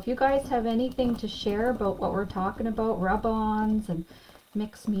tricks. So if you guys have anything to share about what we're talking about, rub-ons and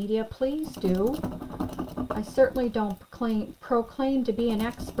mixed media, please do. I certainly don't proclaim to be an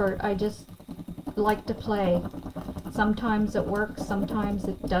expert. I just like to play. Sometimes it works, sometimes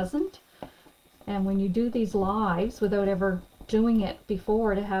it doesn't. And when you do these lives without ever doing it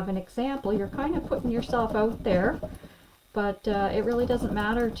before to have an example, you're kind of putting yourself out there. But it really doesn't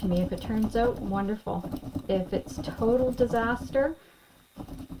matter to me. If it turns out, wonderful. If it's total disaster,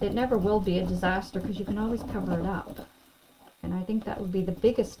 it never will be a disaster, because you can always cover it up. And I think that would be the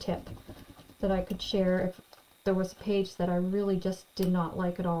biggest tip that I could share if there was a page that I really just did not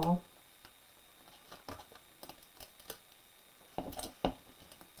like at all.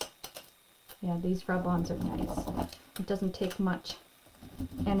 Yeah, these rub-ons are nice. It doesn't take much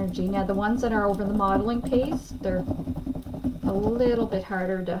energy. Now the ones that are over the modeling paste, they're a little bit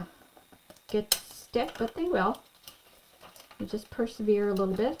harder to get to stick, but they will. You just persevere a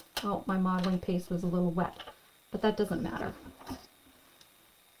little bit. Oh, my modeling paste was a little wet, but that doesn't matter.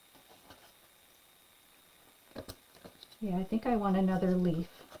 Yeah, I think I want another leaf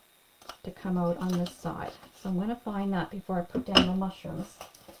to come out on this side. So I'm going to find that before I put down the mushrooms.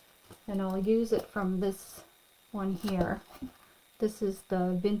 And I'll use it from this one here. This is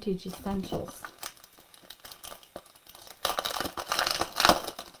the Vintage Essentials.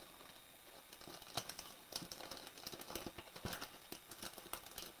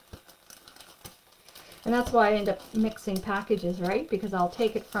 And that's why I end up mixing packages, right? Because I'll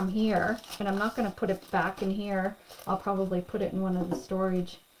take it from here, and I'm not going to put it back in here. I'll probably put it in one of the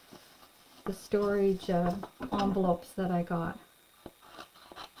storage envelopes that I got.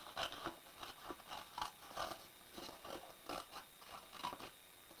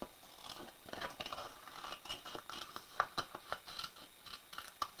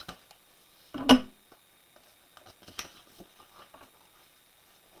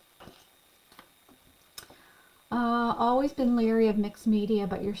 Always been leery of mixed media,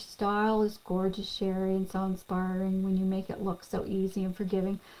 but your style is gorgeous, Sherry, and so inspiring when you make it look so easy and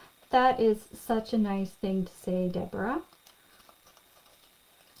forgiving. That is such a nice thing to say, Deborah.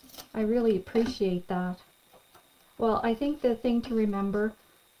 I really appreciate that. Well, I think the thing to remember,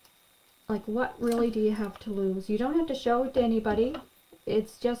 like, what really do you have to lose? You don't have to show it to anybody.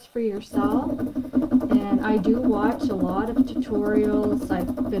 It's just for yourself. And I do watch a lot of tutorials.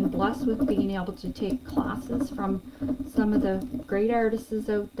 I've been blessed with being able to take classes from some of the great artists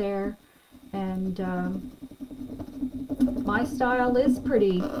out there. And my style is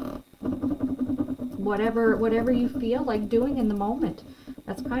pretty whatever you feel like doing in the moment.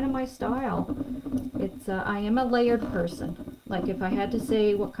 That's kind of my style. It's I am a layered person. Like, if I had to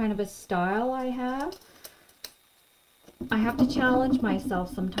say what kind of a style I have to challenge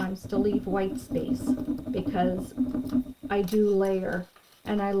myself sometimes to leave white space, because I do layer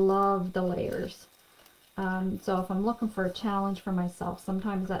and I love the layers. So if I'm looking for a challenge for myself,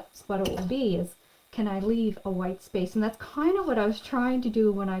 sometimes that's what it will be, is can I leave a white space? And that's kind of what I was trying to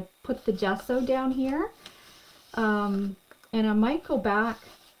do when I put the gesso down here. And I might go back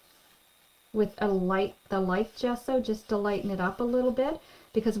with the light gesso just to lighten it up a little bit,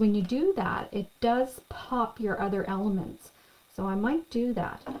 because when you do that, it does pop your other elements. So I might do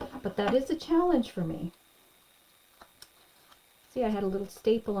that, but that is a challenge for me. See, I had a little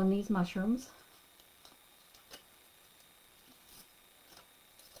staple on these mushrooms.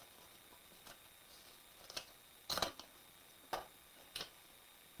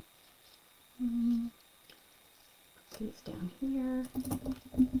 Put these down here.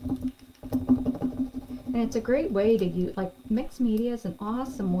 And it's a great way to use, like, mixed media is an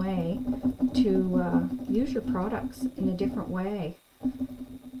awesome way to use your products in a different way.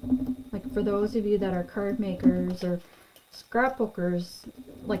 Like, for those of you that are card makers or scrapbookers,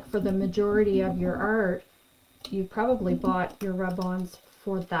 like, for the majority of your art, you probably bought your rub-ons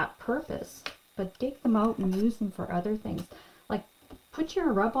for that purpose. But take them out and use them for other things. Like, put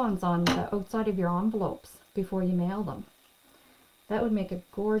your rub-ons on the outside of your envelopes before you mail them. That would make a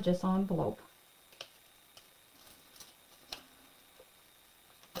gorgeous envelope.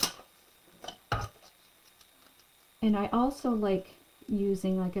 And I also like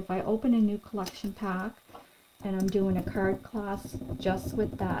using, like, if I open a new collection pack and I'm doing a card class just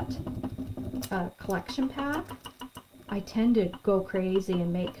with that collection pack, I tend to go crazy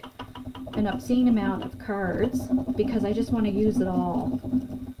and make an obscene amount of cards because I just want to use it all.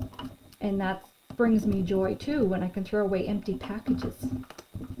 And that brings me joy too, when I can throw away empty packages.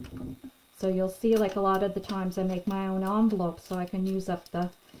 So you'll see, like, a lot of the times I make my own envelopes so I can use up the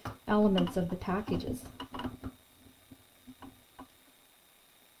elements of the packages.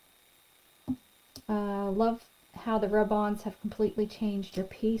 Love how the rub-ons have completely changed your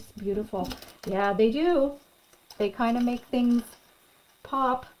piece. Beautiful. Yeah, they do. They kind of make things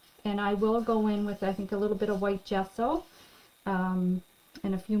pop. And I will go in with, I think, a little bit of white gesso in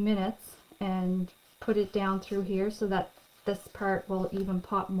a few minutes and put it down through here so that this part will even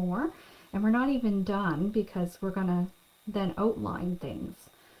pop more. And we're not even done, because we're going to then outline things.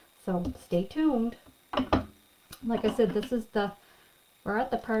 So stay tuned. Like I said, this is we're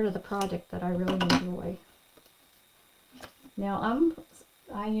at the part of the project that I really enjoy. Now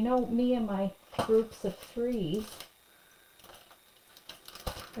you know me and my groups of 3.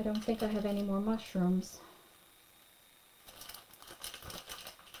 I don't think I have any more mushrooms.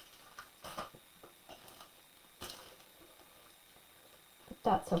 But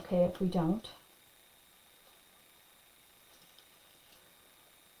that's okay if we don't.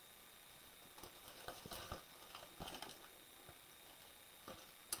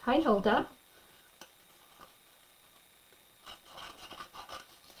 Hi, Hilda.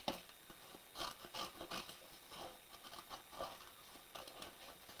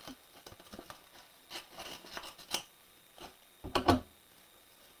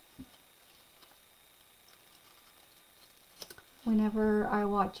 Whenever I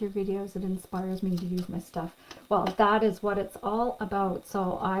watch your videos, it inspires me to use my stuff. Well, that is what it's all about.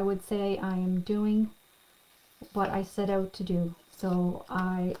 So I would say I am doing what I set out to do. So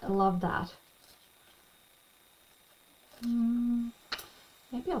I love that.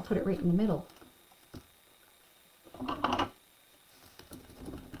 Maybe I'll put it right in the middle.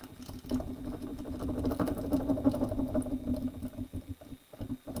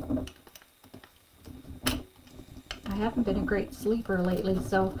 I haven't been a great sleeper lately,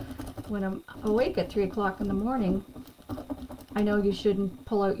 so when I'm awake at 3 o'clock in the morning, I know you shouldn't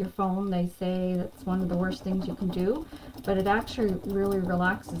pull out your phone. They say that's one of the worst things you can do, but it actually really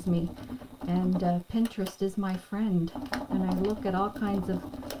relaxes me. And Pinterest is my friend, and I look at all kinds of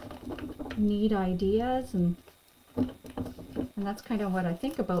neat ideas, and that's kind of what I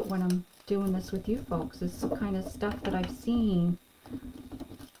think about when I'm doing this with you folks, is kind of stuff that I've seen.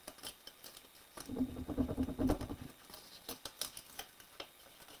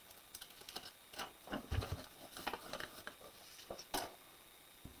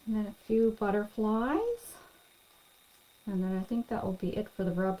 And then a few butterflies, and then I think that will be it for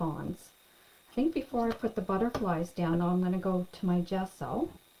the rub-ons. I think before I put the butterflies down, I'm going to go to my gesso.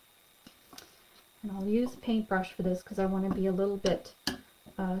 And I'll use a paintbrush for this because I want to be a little bit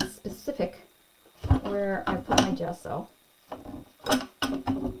specific where I put my gesso.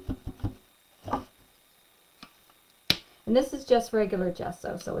 And this is just regular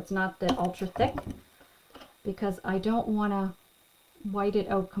gesso, so it's not the ultra thick, because I don't want to white it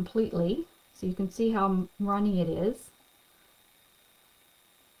out completely. So you can see how runny it is.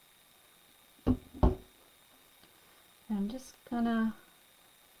 And I'm just gonna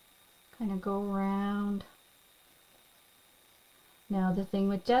kind of go around. Now the thing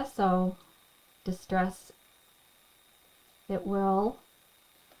with gesso, distress, it will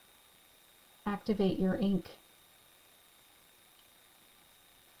activate your ink.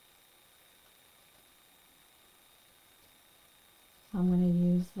 So I'm going to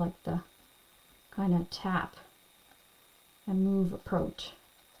use like the kind of tap and move approach.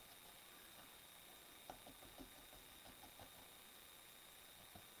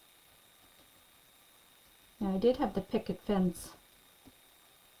 Now I did have the picket fence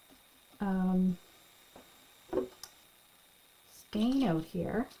stain out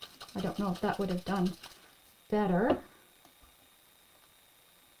here. I don't know if that would have done better.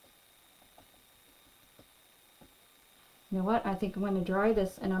 You know what? I think I'm going to dry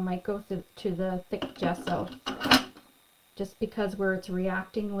this, and I might go to the thick gesso, just because where it's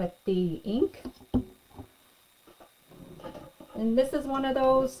reacting with the ink. And this is one of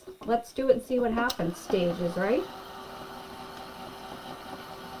those, let's do it and see what happens stages, right?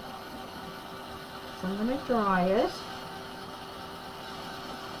 So I'm going to dry it.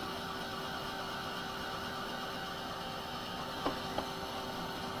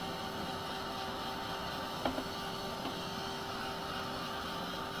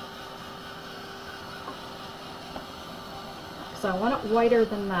 So I want it whiter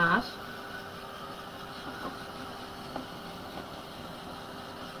than that.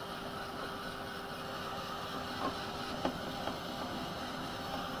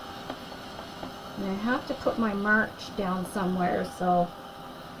 And I have to put my march down somewhere, so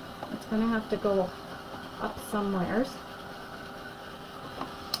it's going to have to go up somewheres.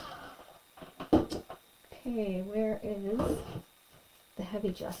 Okay, where is the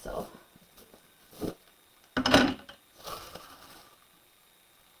heavy gesso?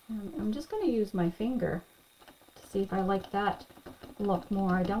 I'm just going to use my finger to see if I like that look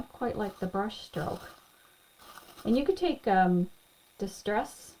more. I don't quite like the brush stroke. And you could take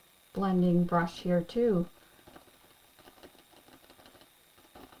Distress blending brush here too.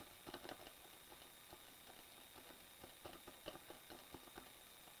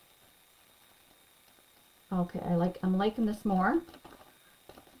 Okay, I'm liking this more.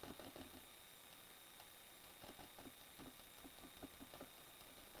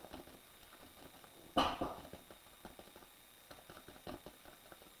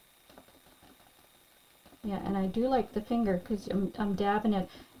 Yeah, and I do like the finger because I'm dabbing it,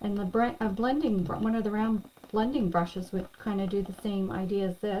 and the blending, one of the round blending brushes would kind of do the same idea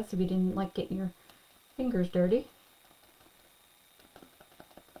as this if you didn't like getting your fingers dirty.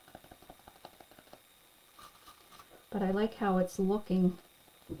 But I like how it's looking.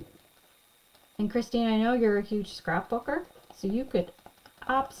 And Christine, I know you're a huge scrapbooker, so you could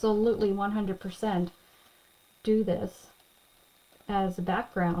absolutely 100% do this as a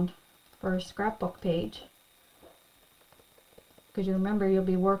background for a scrapbook page. Because you remember you'll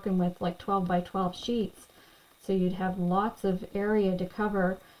be working with like 12 by 12 sheets, so you'd have lots of area to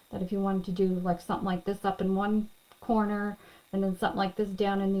cover, that if you wanted to do like something like this up in one corner and then something like this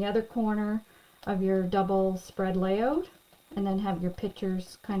down in the other corner of your double spread layout, and then have your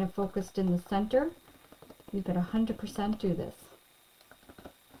pictures kind of focused in the center, you could 100% do this.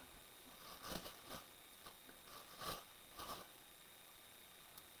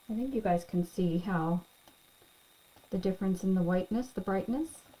 I think you guys can see how the difference in the whiteness, the brightness.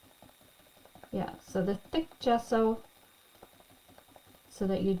 Yeah, so the thick gesso, so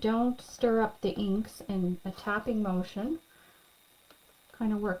that you don't stir up the inks in a tapping motion,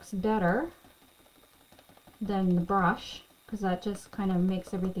 kind of works better than the brush, because that just kind of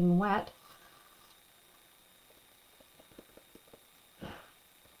makes everything wet.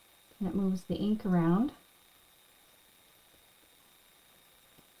 And it moves the ink around.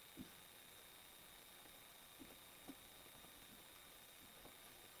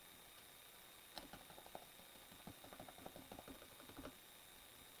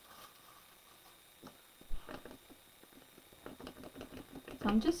 So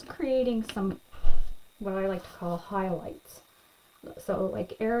I'm just creating some, what I like to call highlights. So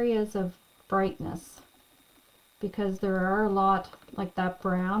like areas of brightness, because there are a lot, like that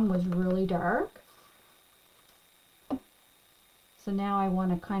brown was really dark. So now I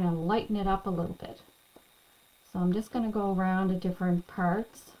want to kind of lighten it up a little bit. So I'm just going to go around to different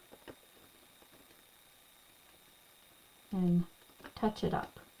parts and touch it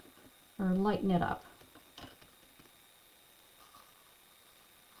up or lighten it up.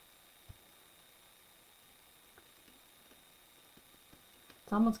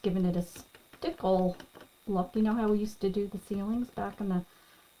 It's almost giving it a stickle look. You know how we used to do the ceilings back in the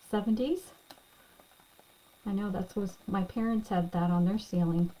 70s? I know that's was my parents had that on their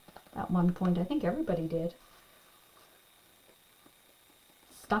ceiling at one point. I think everybody did.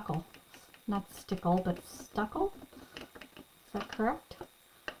 Stucco. Not stickle, but stucco. Is that correct?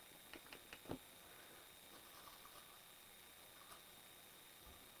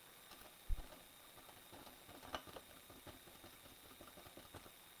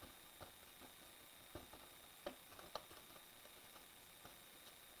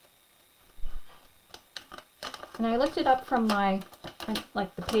 And I lift it up from my,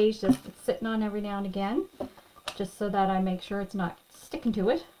 like the page that's sitting on every now and again, just so that I make sure it's not sticking to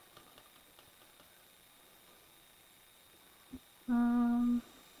it. More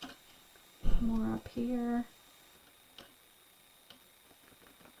up here.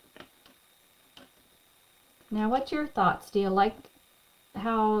 Now, what's your thoughts? Do you like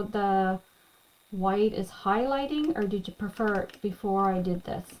how the white is highlighting, or did you prefer it before I did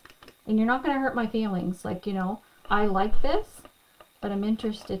this? And you're not going to hurt my feelings. Like, you know, I like this, but I'm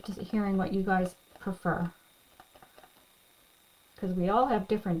interested to hearing what you guys prefer, because we all have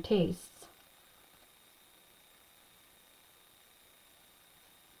different tastes.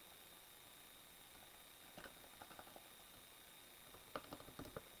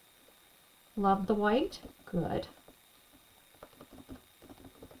 Love the white? Good.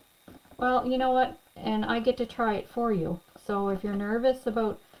 Well, you know what? And I get to try it for you. So if you're nervous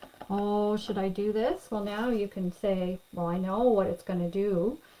about, oh, should I do this? Well, now you can say, well, I know what it's going to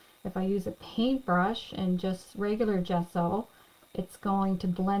do. If I use a paintbrush and just regular gesso, it's going to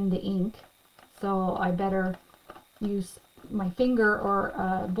blend the ink. So I better use my finger or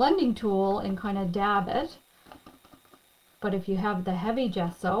a blending tool and kind of dab it. But if you have the heavy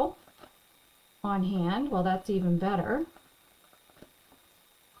gesso on hand, well, that's even better.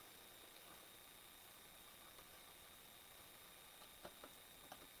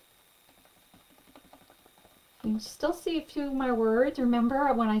 You can still see a few of my words.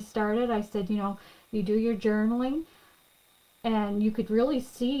 Remember when I started, I said, you know, you do your journaling and you could really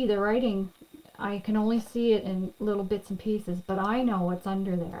see the writing. I can only see it in little bits and pieces, but I know what's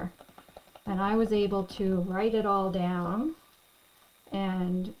under there. And I was able to write it all down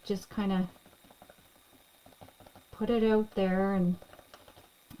and just kind of put it out there. And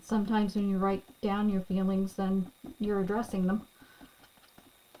sometimes when you write down your feelings, then you're addressing them.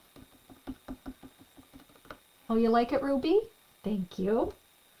 Oh, you like it, Ruby? Thank you.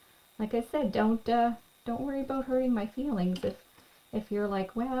 Like I said, don't worry about hurting my feelings. If you're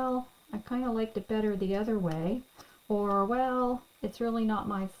like, well, I kind of liked it better the other way, or well, it's really not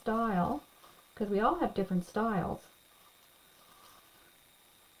my style, because we all have different styles.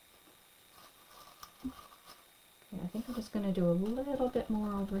 Okay, I think I'm just going to do a little bit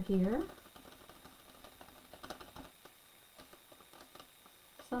more over here.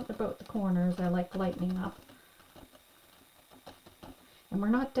 It's not about the corners. I like lightening up. And we're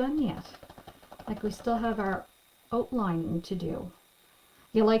not done yet. Like, we still have our outlining to do.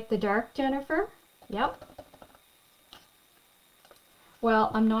 You like the dark, Jennifer? Yep.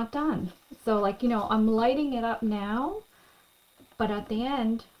 Well, I'm not done. So, like, you know, I'm lighting it up now, but at the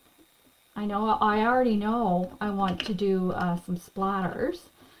end, I already know I want to do some splatters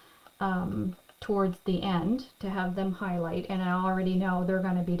towards the end to have them highlight, and I already know they're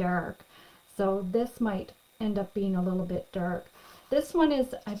going to be dark. So this might end up being a little bit dark. This one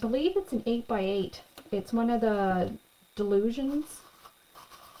is, I believe it's an 8x8 It's one of the Delusions,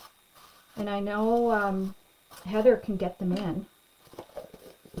 and I know Heather can get them in.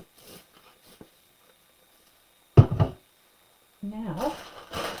 Now,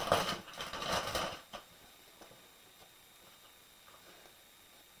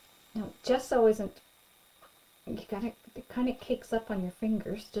 gesso isn't, it kind of cakes up on your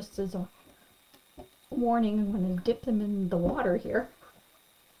fingers, just as a warning. I'm going to dip them in the water here.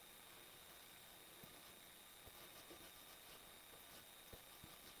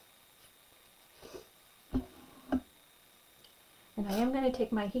 And I am going to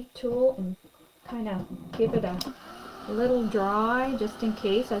take my heat tool and kind of give it a little dry, just in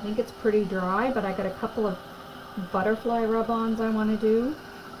case. I think it's pretty dry, but I got a couple of butterfly rub-ons I want to do.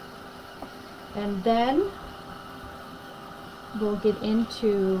 And then we'll get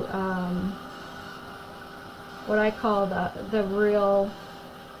into what I call the real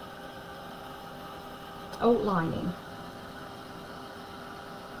outlining.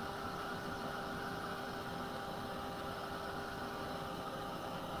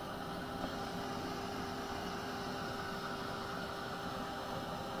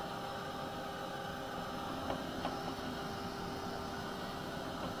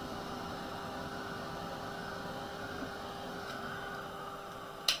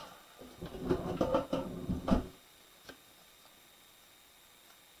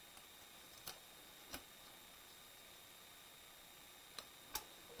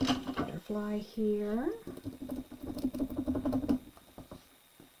 Butterfly here.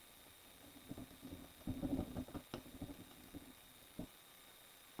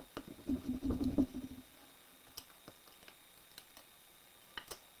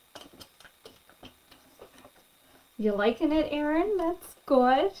 You liking it, Erin? That's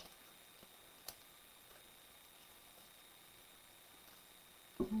good.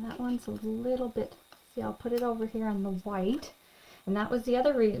 And that one's a little bit, see, I'll put it over here on the white. And that was the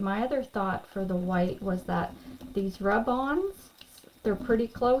other reason, my other thought for the white was that these rub-ons, they're pretty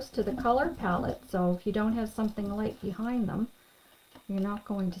close to the color palette. So if you don't have something light behind them, you're not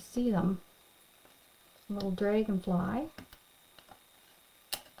going to see them. A little dragonfly.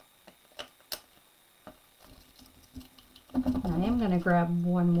 And I am going to grab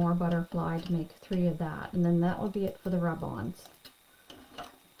one more butterfly to make 3 of that. And then that will be it for the rub-ons.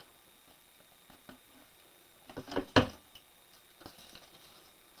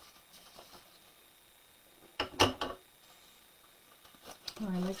 Oh,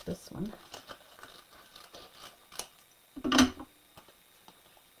 I like this one.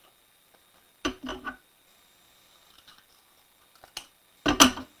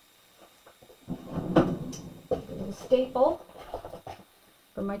 A staple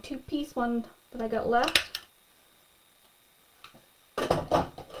for my 2-piece one that I got left.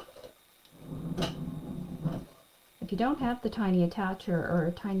 If you don't have the tiny attacher or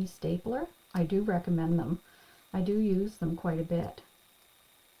a tiny stapler, I do recommend them. I do use them quite a bit.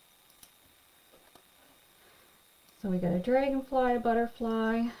 So we got a dragonfly, a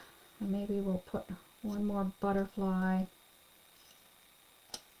butterfly, and maybe we'll put one more butterfly.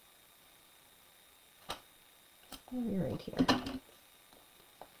 Maybe right here.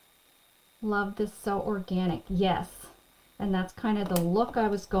 Love this, so organic. Yes. And that's kind of the look I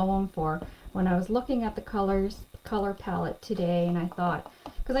was going for when I was looking at the color palette today, and I thought,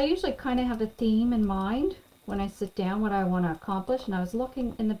 because I usually kind of have a theme in mind when I sit down, what I want to accomplish, and I was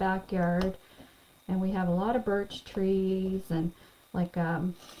looking in the backyard, and we have a lot of birch trees and like a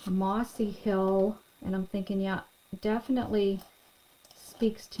mossy hill, and I'm thinking, yeah, definitely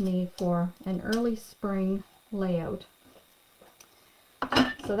speaks to me for an early spring layout.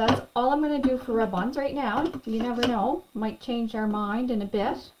 So that's all I'm going to do for rub-ons right now. You never know, might change our mind in a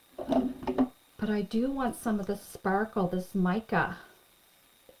bit. But I do want some of the sparkle, this mica.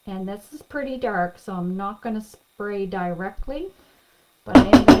 And this is pretty dark, so I'm not going to spray directly, but I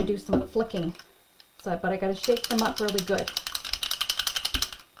am going to do some flicking. So, but I got to shake them up really good.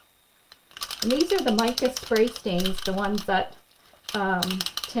 And these are the mica spray stains, the ones that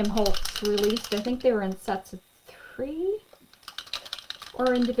Tim Holtz released. I think they were in sets of 3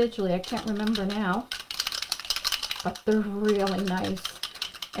 or individually, I can't remember now, but they're really nice.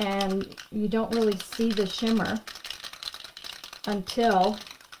 And you don't really see the shimmer until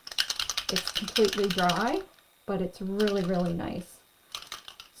it's completely dry, but it's really, really nice.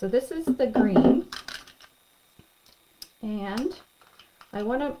 So this is the green, and I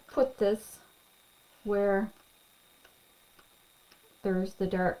want to put this where there's the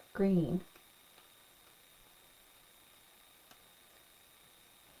dark green.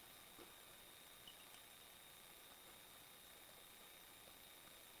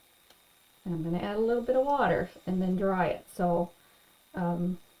 And I'm going to add a little bit of water and then dry it. So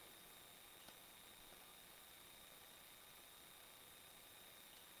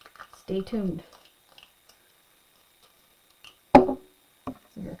stay tuned. So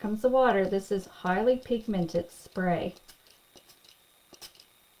here comes the water. This is highly pigmented spray.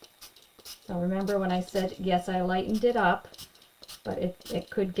 So remember when I said, yes, I lightened it up, but it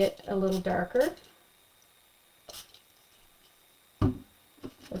could get a little darker.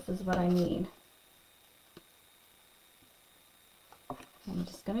 This is what I mean. I'm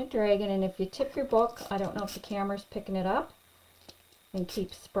just going to drag it, and if you tip your book, I don't know if the camera's picking it up, and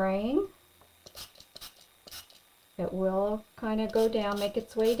keep spraying. It will kind of go down, make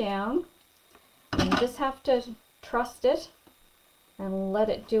its way down. And you just have to trust it and let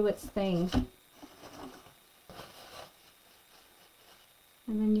it do its thing.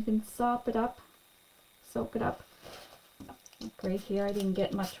 And then you can soak it up. Like right here, I didn't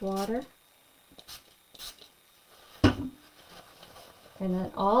get much water. And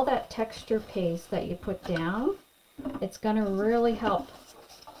then all that texture paste that you put down, it's going to really help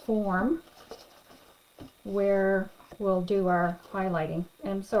form where we'll do our highlighting.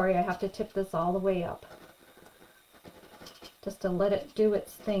 And I'm sorry, I have to tip this all the way up, just to let it do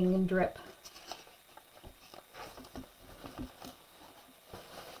its thing and drip.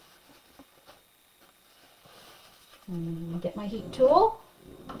 And get my heat tool.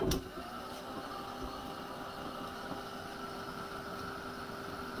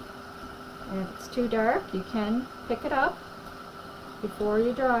 And if it's too dark, you can pick it up before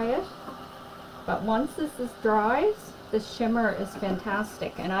you dry it. But once this dries, the shimmer is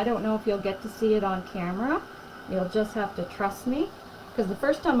fantastic. And I don't know if you'll get to see it on camera. You'll just have to trust me. Because the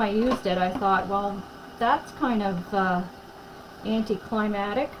first time I used it, I thought, well, that's kind of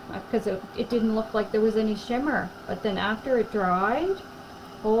anticlimactic, because it didn't look like there was any shimmer. But then after it dried,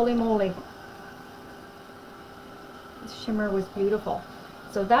 holy moly, the shimmer was beautiful.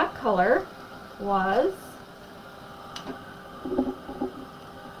 So that color was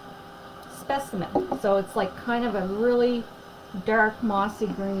Specimen. So it's like kind of a really dark mossy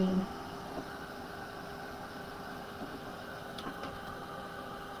green.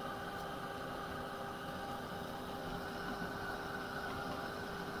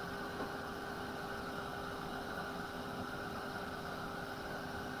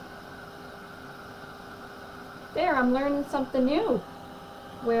 There, I'm learning something new,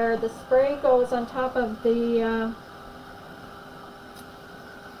 where the spray goes on top of the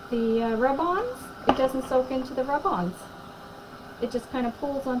rub-ons. It doesn't soak into the rub-ons. It just kind of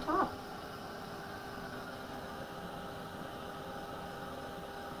pools on top.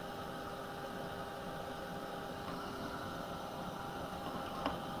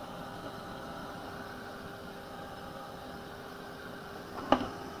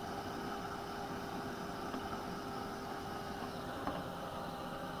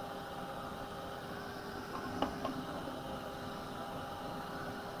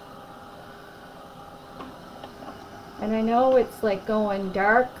 And I know it's like going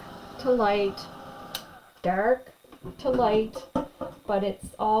dark to light, but it's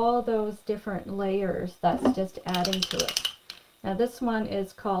all those different layers that's just adding to it. Now this one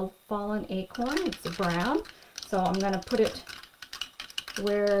is called Fallen Acorn. It's a brown, so I'm going to put it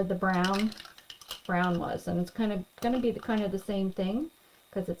where the brown was, and it's kind of going to be kind of the same thing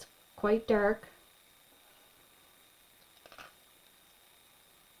because it's quite dark.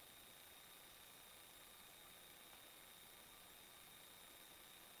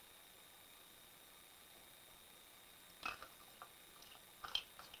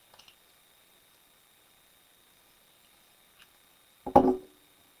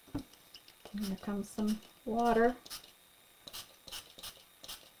 And here comes some water.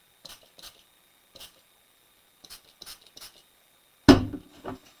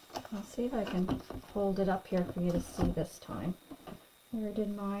 I'll see if I can hold it up here for you to see this time. Where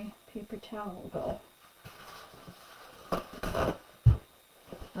did my paper towel go?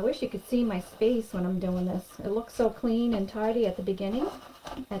 I wish you could see my space when I'm doing this. It looks so clean and tidy at the beginning.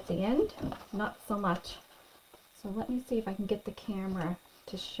 At the end, not so much. So let me see if I can get the camera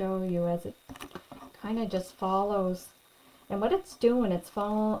to show you as it kind of just follows. And what it's doing, it's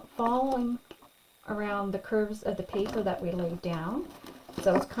following around the curves of the paper that we laid down.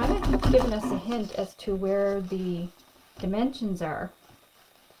 So it's kind of giving us a hint as to where the dimensions are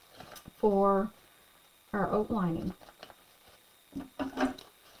for our outlining.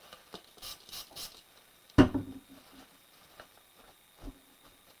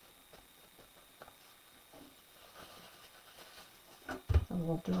 So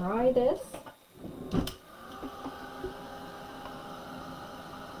we'll dry this.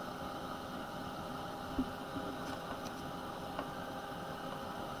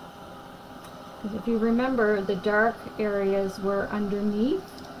 if you remember, the dark areas were underneath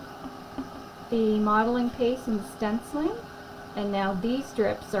the modeling paste and the stenciling, and now these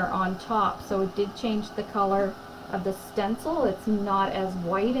strips are on top, so it did change the color of the stencil. It's not as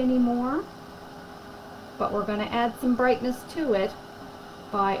white anymore, but we're going to add some brightness to it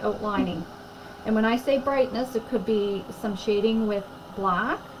by outlining. And when I say brightness, it could be some shading with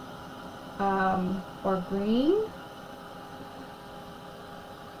black or green.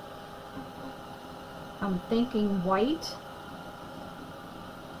 I'm thinking white.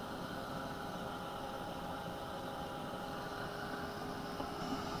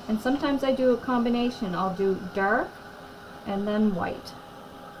 And sometimes I do a combination. I'll do dark and then white.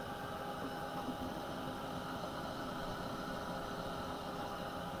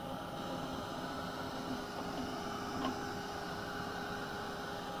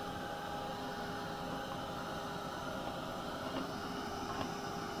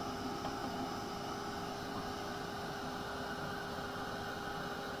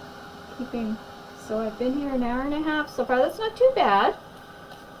 So I've been here an hour and a half so far. That's not too bad.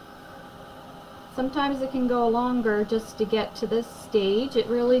 Sometimes it can go longer just to get to this stage. It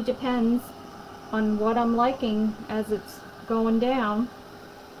really depends on what I'm liking as it's going down.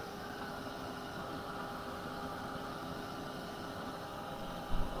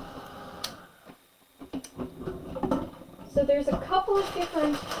 So there's a couple of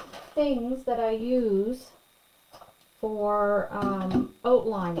different things that I use for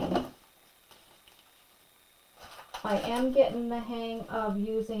outlining. I am getting the hang of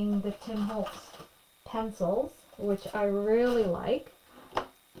using the Tim Holtz pencils, which I really like.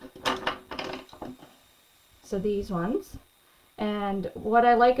 So these ones. And what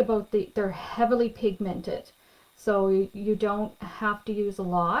I like about they're heavily pigmented, so you don't have to use a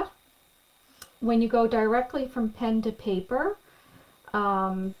lot. When you go directly from pen to paper,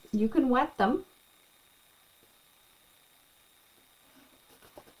 you can wet them.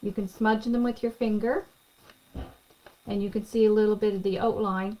 You can smudge them with your finger, and you can see a little bit of the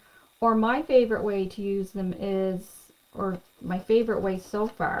outline. Or my favorite way to use them is, or my favorite way so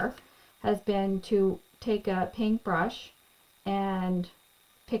far, has been to take a paintbrush and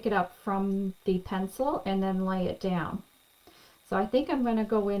pick it up from the pencil and then lay it down. So I think I'm going to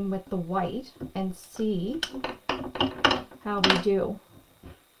go in with the white and see how we do.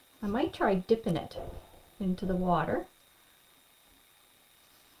 I might try dipping it into the water.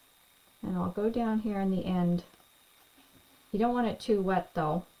 And I'll go down here in the end. You don't want it too wet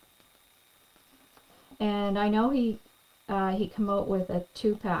though. And I know he came out with a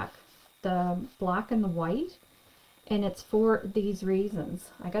 2-pack, the black and the white, and it's for these reasons.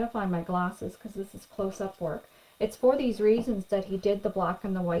 I gotta find my glasses because this is close-up work. It's for these reasons that he did the black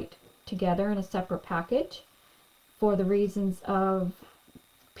and the white together in a separate package, for the reasons of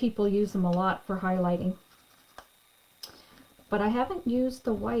people use them a lot for highlighting. But I haven't used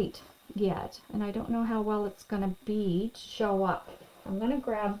the white yet, and I don't know how well it's going to be to show up. I'm going to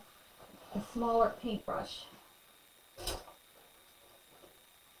grab a smaller paintbrush.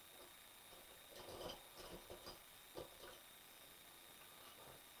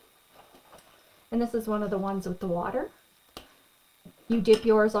 And this is one of the ones with the water. You dip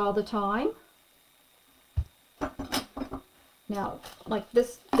yours all the time. Now, like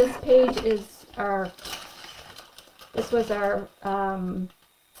this page is this was our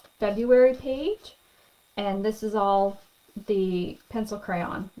February page, and this is all the pencil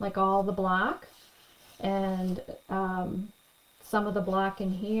crayon, like all the black, and some of the black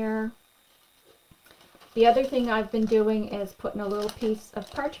in here. The other thing I've been doing is putting a little piece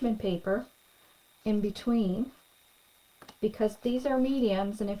of parchment paper in between, because these are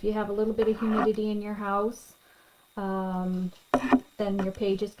mediums, and if you have a little bit of humidity in your house, then your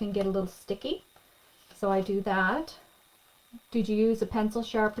pages can get a little sticky. So I do that. Did you use a pencil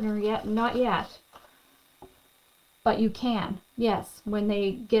sharpener yet? Not yet. But you can. Yes, when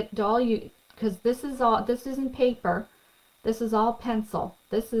they get dull, because this isn't paper. This is all pencil.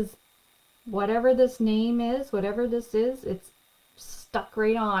 This is whatever this name is, whatever this is, it's stuck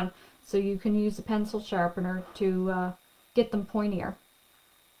right on. So you can use a pencil sharpener to get them pointier.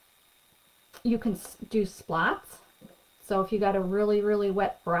 You can do splats. So if you got a really, really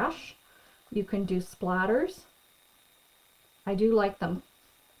wet brush, you can do splatters. I do like them.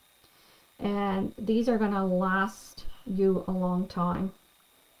 And these are going to last you a long time.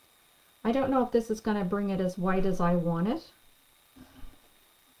 I don't know if this is going to bring it as white as I want it.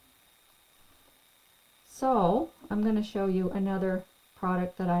 So I'm going to show you another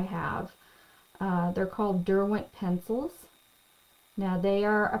product that I have. They're called Derwent pencils. Now they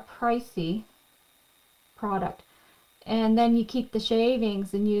are a pricey product. and then you keep the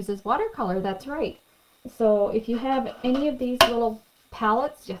shavings and use as watercolor. That's right. So if you have any of these little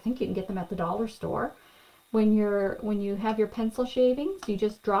palettes, I think you can get them at the dollar store. When you have your pencil shavings, you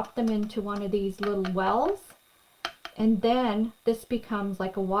just drop them into one of these little wells, and then this becomes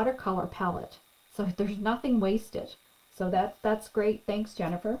like a watercolor palette. So there's nothing wasted. So that's great. Thanks,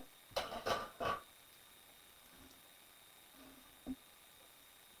 Jennifer.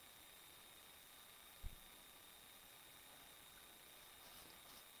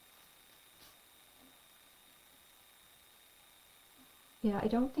 Yeah, I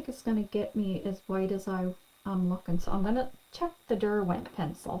don't think it's going to get me as white as I'm looking. So I'm going to check the Derwent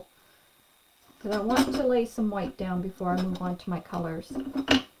pencil, because I want to lay some white down before I move on to my colors.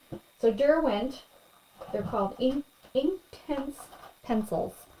 So Derwent, they're called Inktense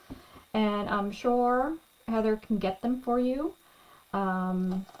pencils, and I'm sure Heather can get them for you.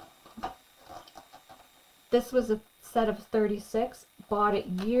 This was a set of 36, bought it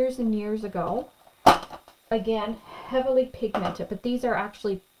years and years ago. Again, heavily pigmented, but these are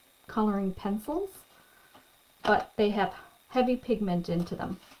actually coloring pencils, but they have heavy pigment into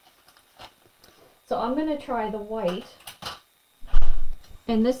them. So I'm going to try the white,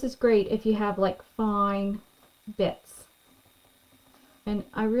 and this is great if you have like fine bits. And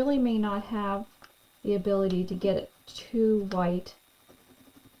I really may not have the ability to get it too white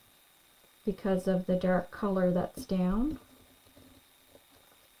because of the dark color that's down.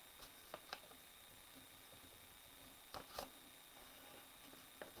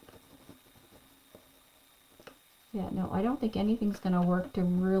 Yeah, no, I don't think anything's going to work to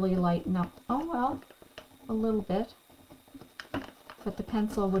really lighten up. Oh, well, a little bit. But the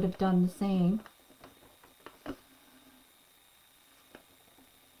pencil would have done the same.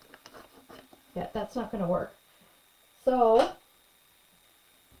 Yeah, that's not going to work. So,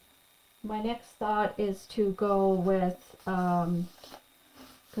 my next thought is to go with,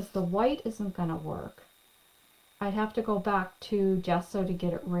 because the white isn't going to work, I'd have to go back to gesso to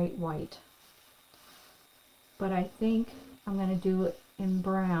get it right white. But I think I'm going to do it in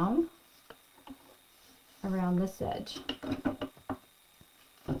brown around this edge.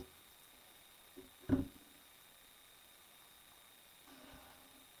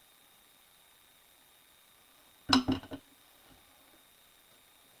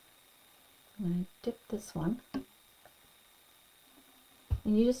 I'm going to dip this one.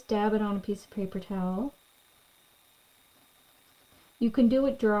 And you just dab it on a piece of paper towel. You can do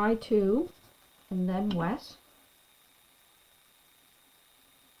it dry too, and then wet.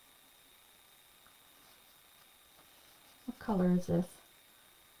 What color is this?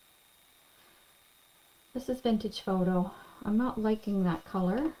 This is Vintage Photo. I'm not liking that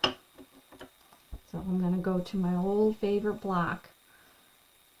color, so I'm going to go to my old favorite black.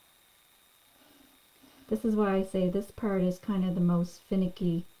 This is why I say this part is kind of the most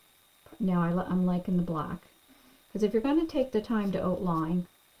finicky. Now I'm liking the black, because if you're going to take the time to outline,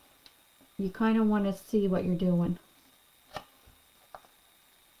 you kind of want to see what you're doing.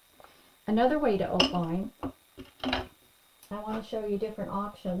 Another way to outline, I want to show you different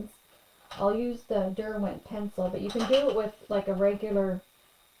options. I'll use the Derwent pencil, but you can do it with like a regular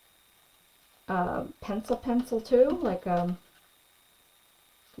pencil too, like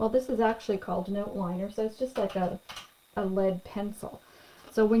well, this is actually called an outliner, so it's just like a lead pencil.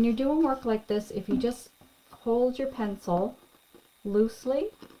 So when you're doing work like this, if you just hold your pencil loosely,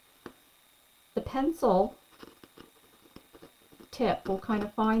 the pencil tip will kind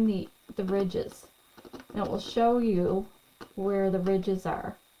of find the ridges, and it will show you where the ridges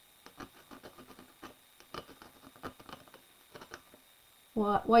are.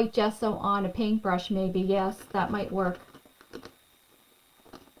 White gesso on a paintbrush, maybe, yes, that might work.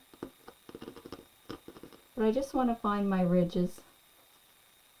 But I just want to find my ridges.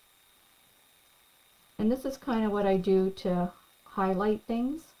 And this is kind of what I do to highlight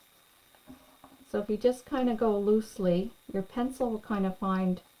things. So if you just kind of go loosely, your pencil will kind of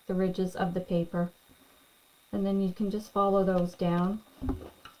find the ridges of the paper. And then you can just follow those down.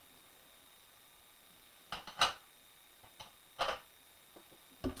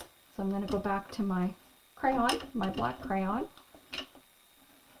 So I'm going to go back to my crayon, my black crayon.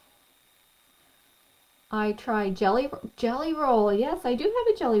 I tried jelly roll. Yes, I do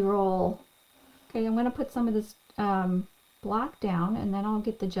have a jelly roll. Okay, I'm going to put some of this black down, and then I'll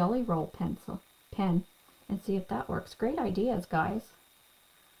get the jelly roll pen and see if that works. Great ideas, guys.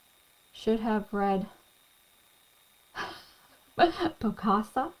 Should have read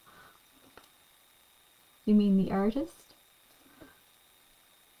Picasso. You mean the artist?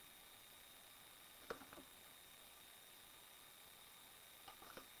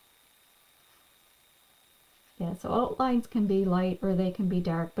 Yeah, so outlines can be light or they can be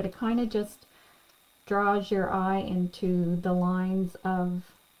dark, but it kind of just draws your eye into the lines of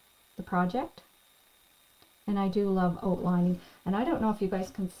the project. And I do love outlining. And I don't know if you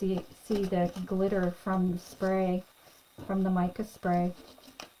guys can see the glitter from the spray, from the mica spray.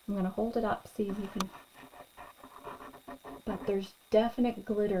 I'm going to hold it up, see if you can. But there's definite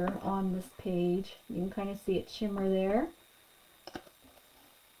glitter on this page. You can kind of see it shimmer there.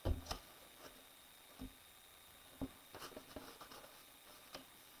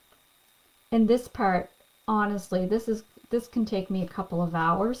 And this part, honestly, this can take me a couple of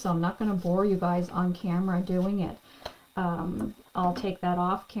hours, so I'm not going to bore you guys on camera doing it. I'll take that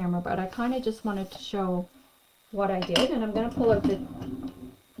off camera, but I kind of just wanted to show what I did, and I'm going to pull out the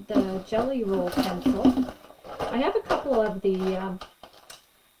Gelly Roll pencil. I have a couple of the,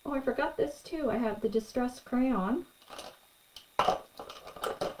 oh, I forgot this too. I have the Distress Crayon.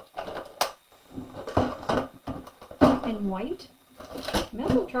 In white. Might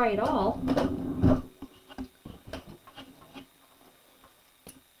as well try it all.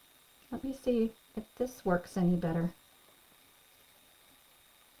 Let me see if this works any better.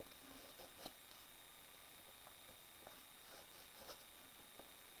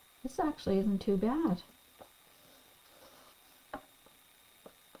 This actually isn't too bad.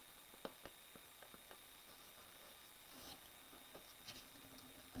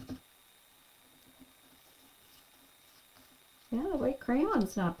 Yeah, the white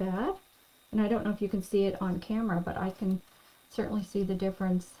crayon's not bad. And I don't know if you can see it on camera, but I can certainly see the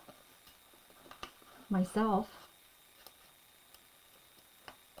difference myself.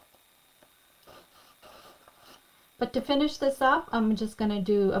 But to finish this up, I'm just going to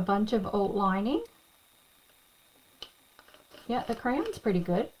do a bunch of outlining. Yeah, the crayon's pretty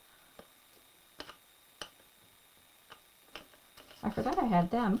good. I forgot I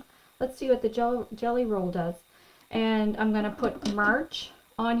had them. Let's see what the Gelly Roll does. And I'm going to put March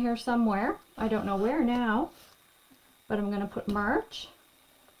on here somewhere. I don't know where now, but I'm going to put March.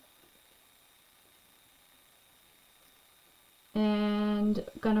 And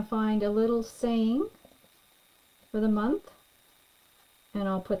going to find a little saying for the month. And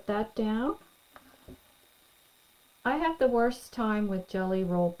I'll put that down. I have the worst time with Gelly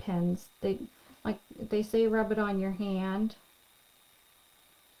Roll pens. They say rub it on your hand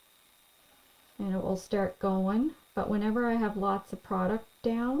and it will start going. But whenever I have lots of product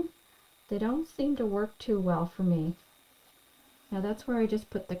down, they don't seem to work too well for me. Now that's where I just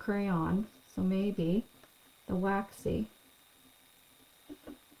put the crayon, so maybe the waxy.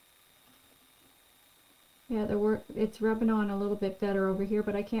 Yeah, it's rubbing on a little bit better over here,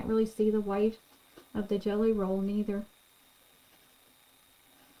 but I can't really see the white of the Gelly Roll neither.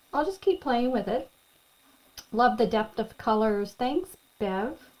 I'll just keep playing with it. Love the depth of colors. Thanks,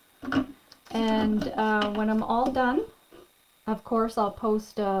 Bev. And when I'm all done, of course, I'll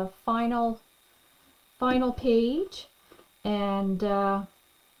post a final page. And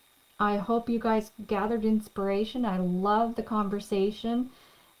I hope you guys gathered inspiration. I love the conversation.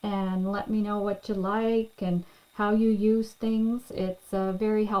 And let me know what you like and how you use things. It's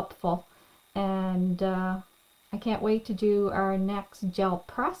very helpful. And I can't wait to do our next gel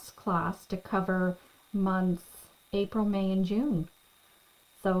press class to cover months April, May, and June.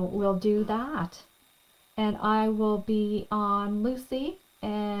 So we'll do that. And I will be on Lucy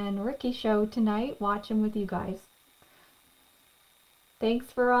and Ricky show tonight watching with you guys.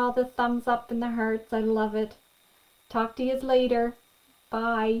 Thanks for all the thumbs up and the hearts. I love it. Talk to you later.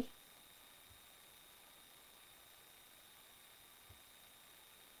 Bye.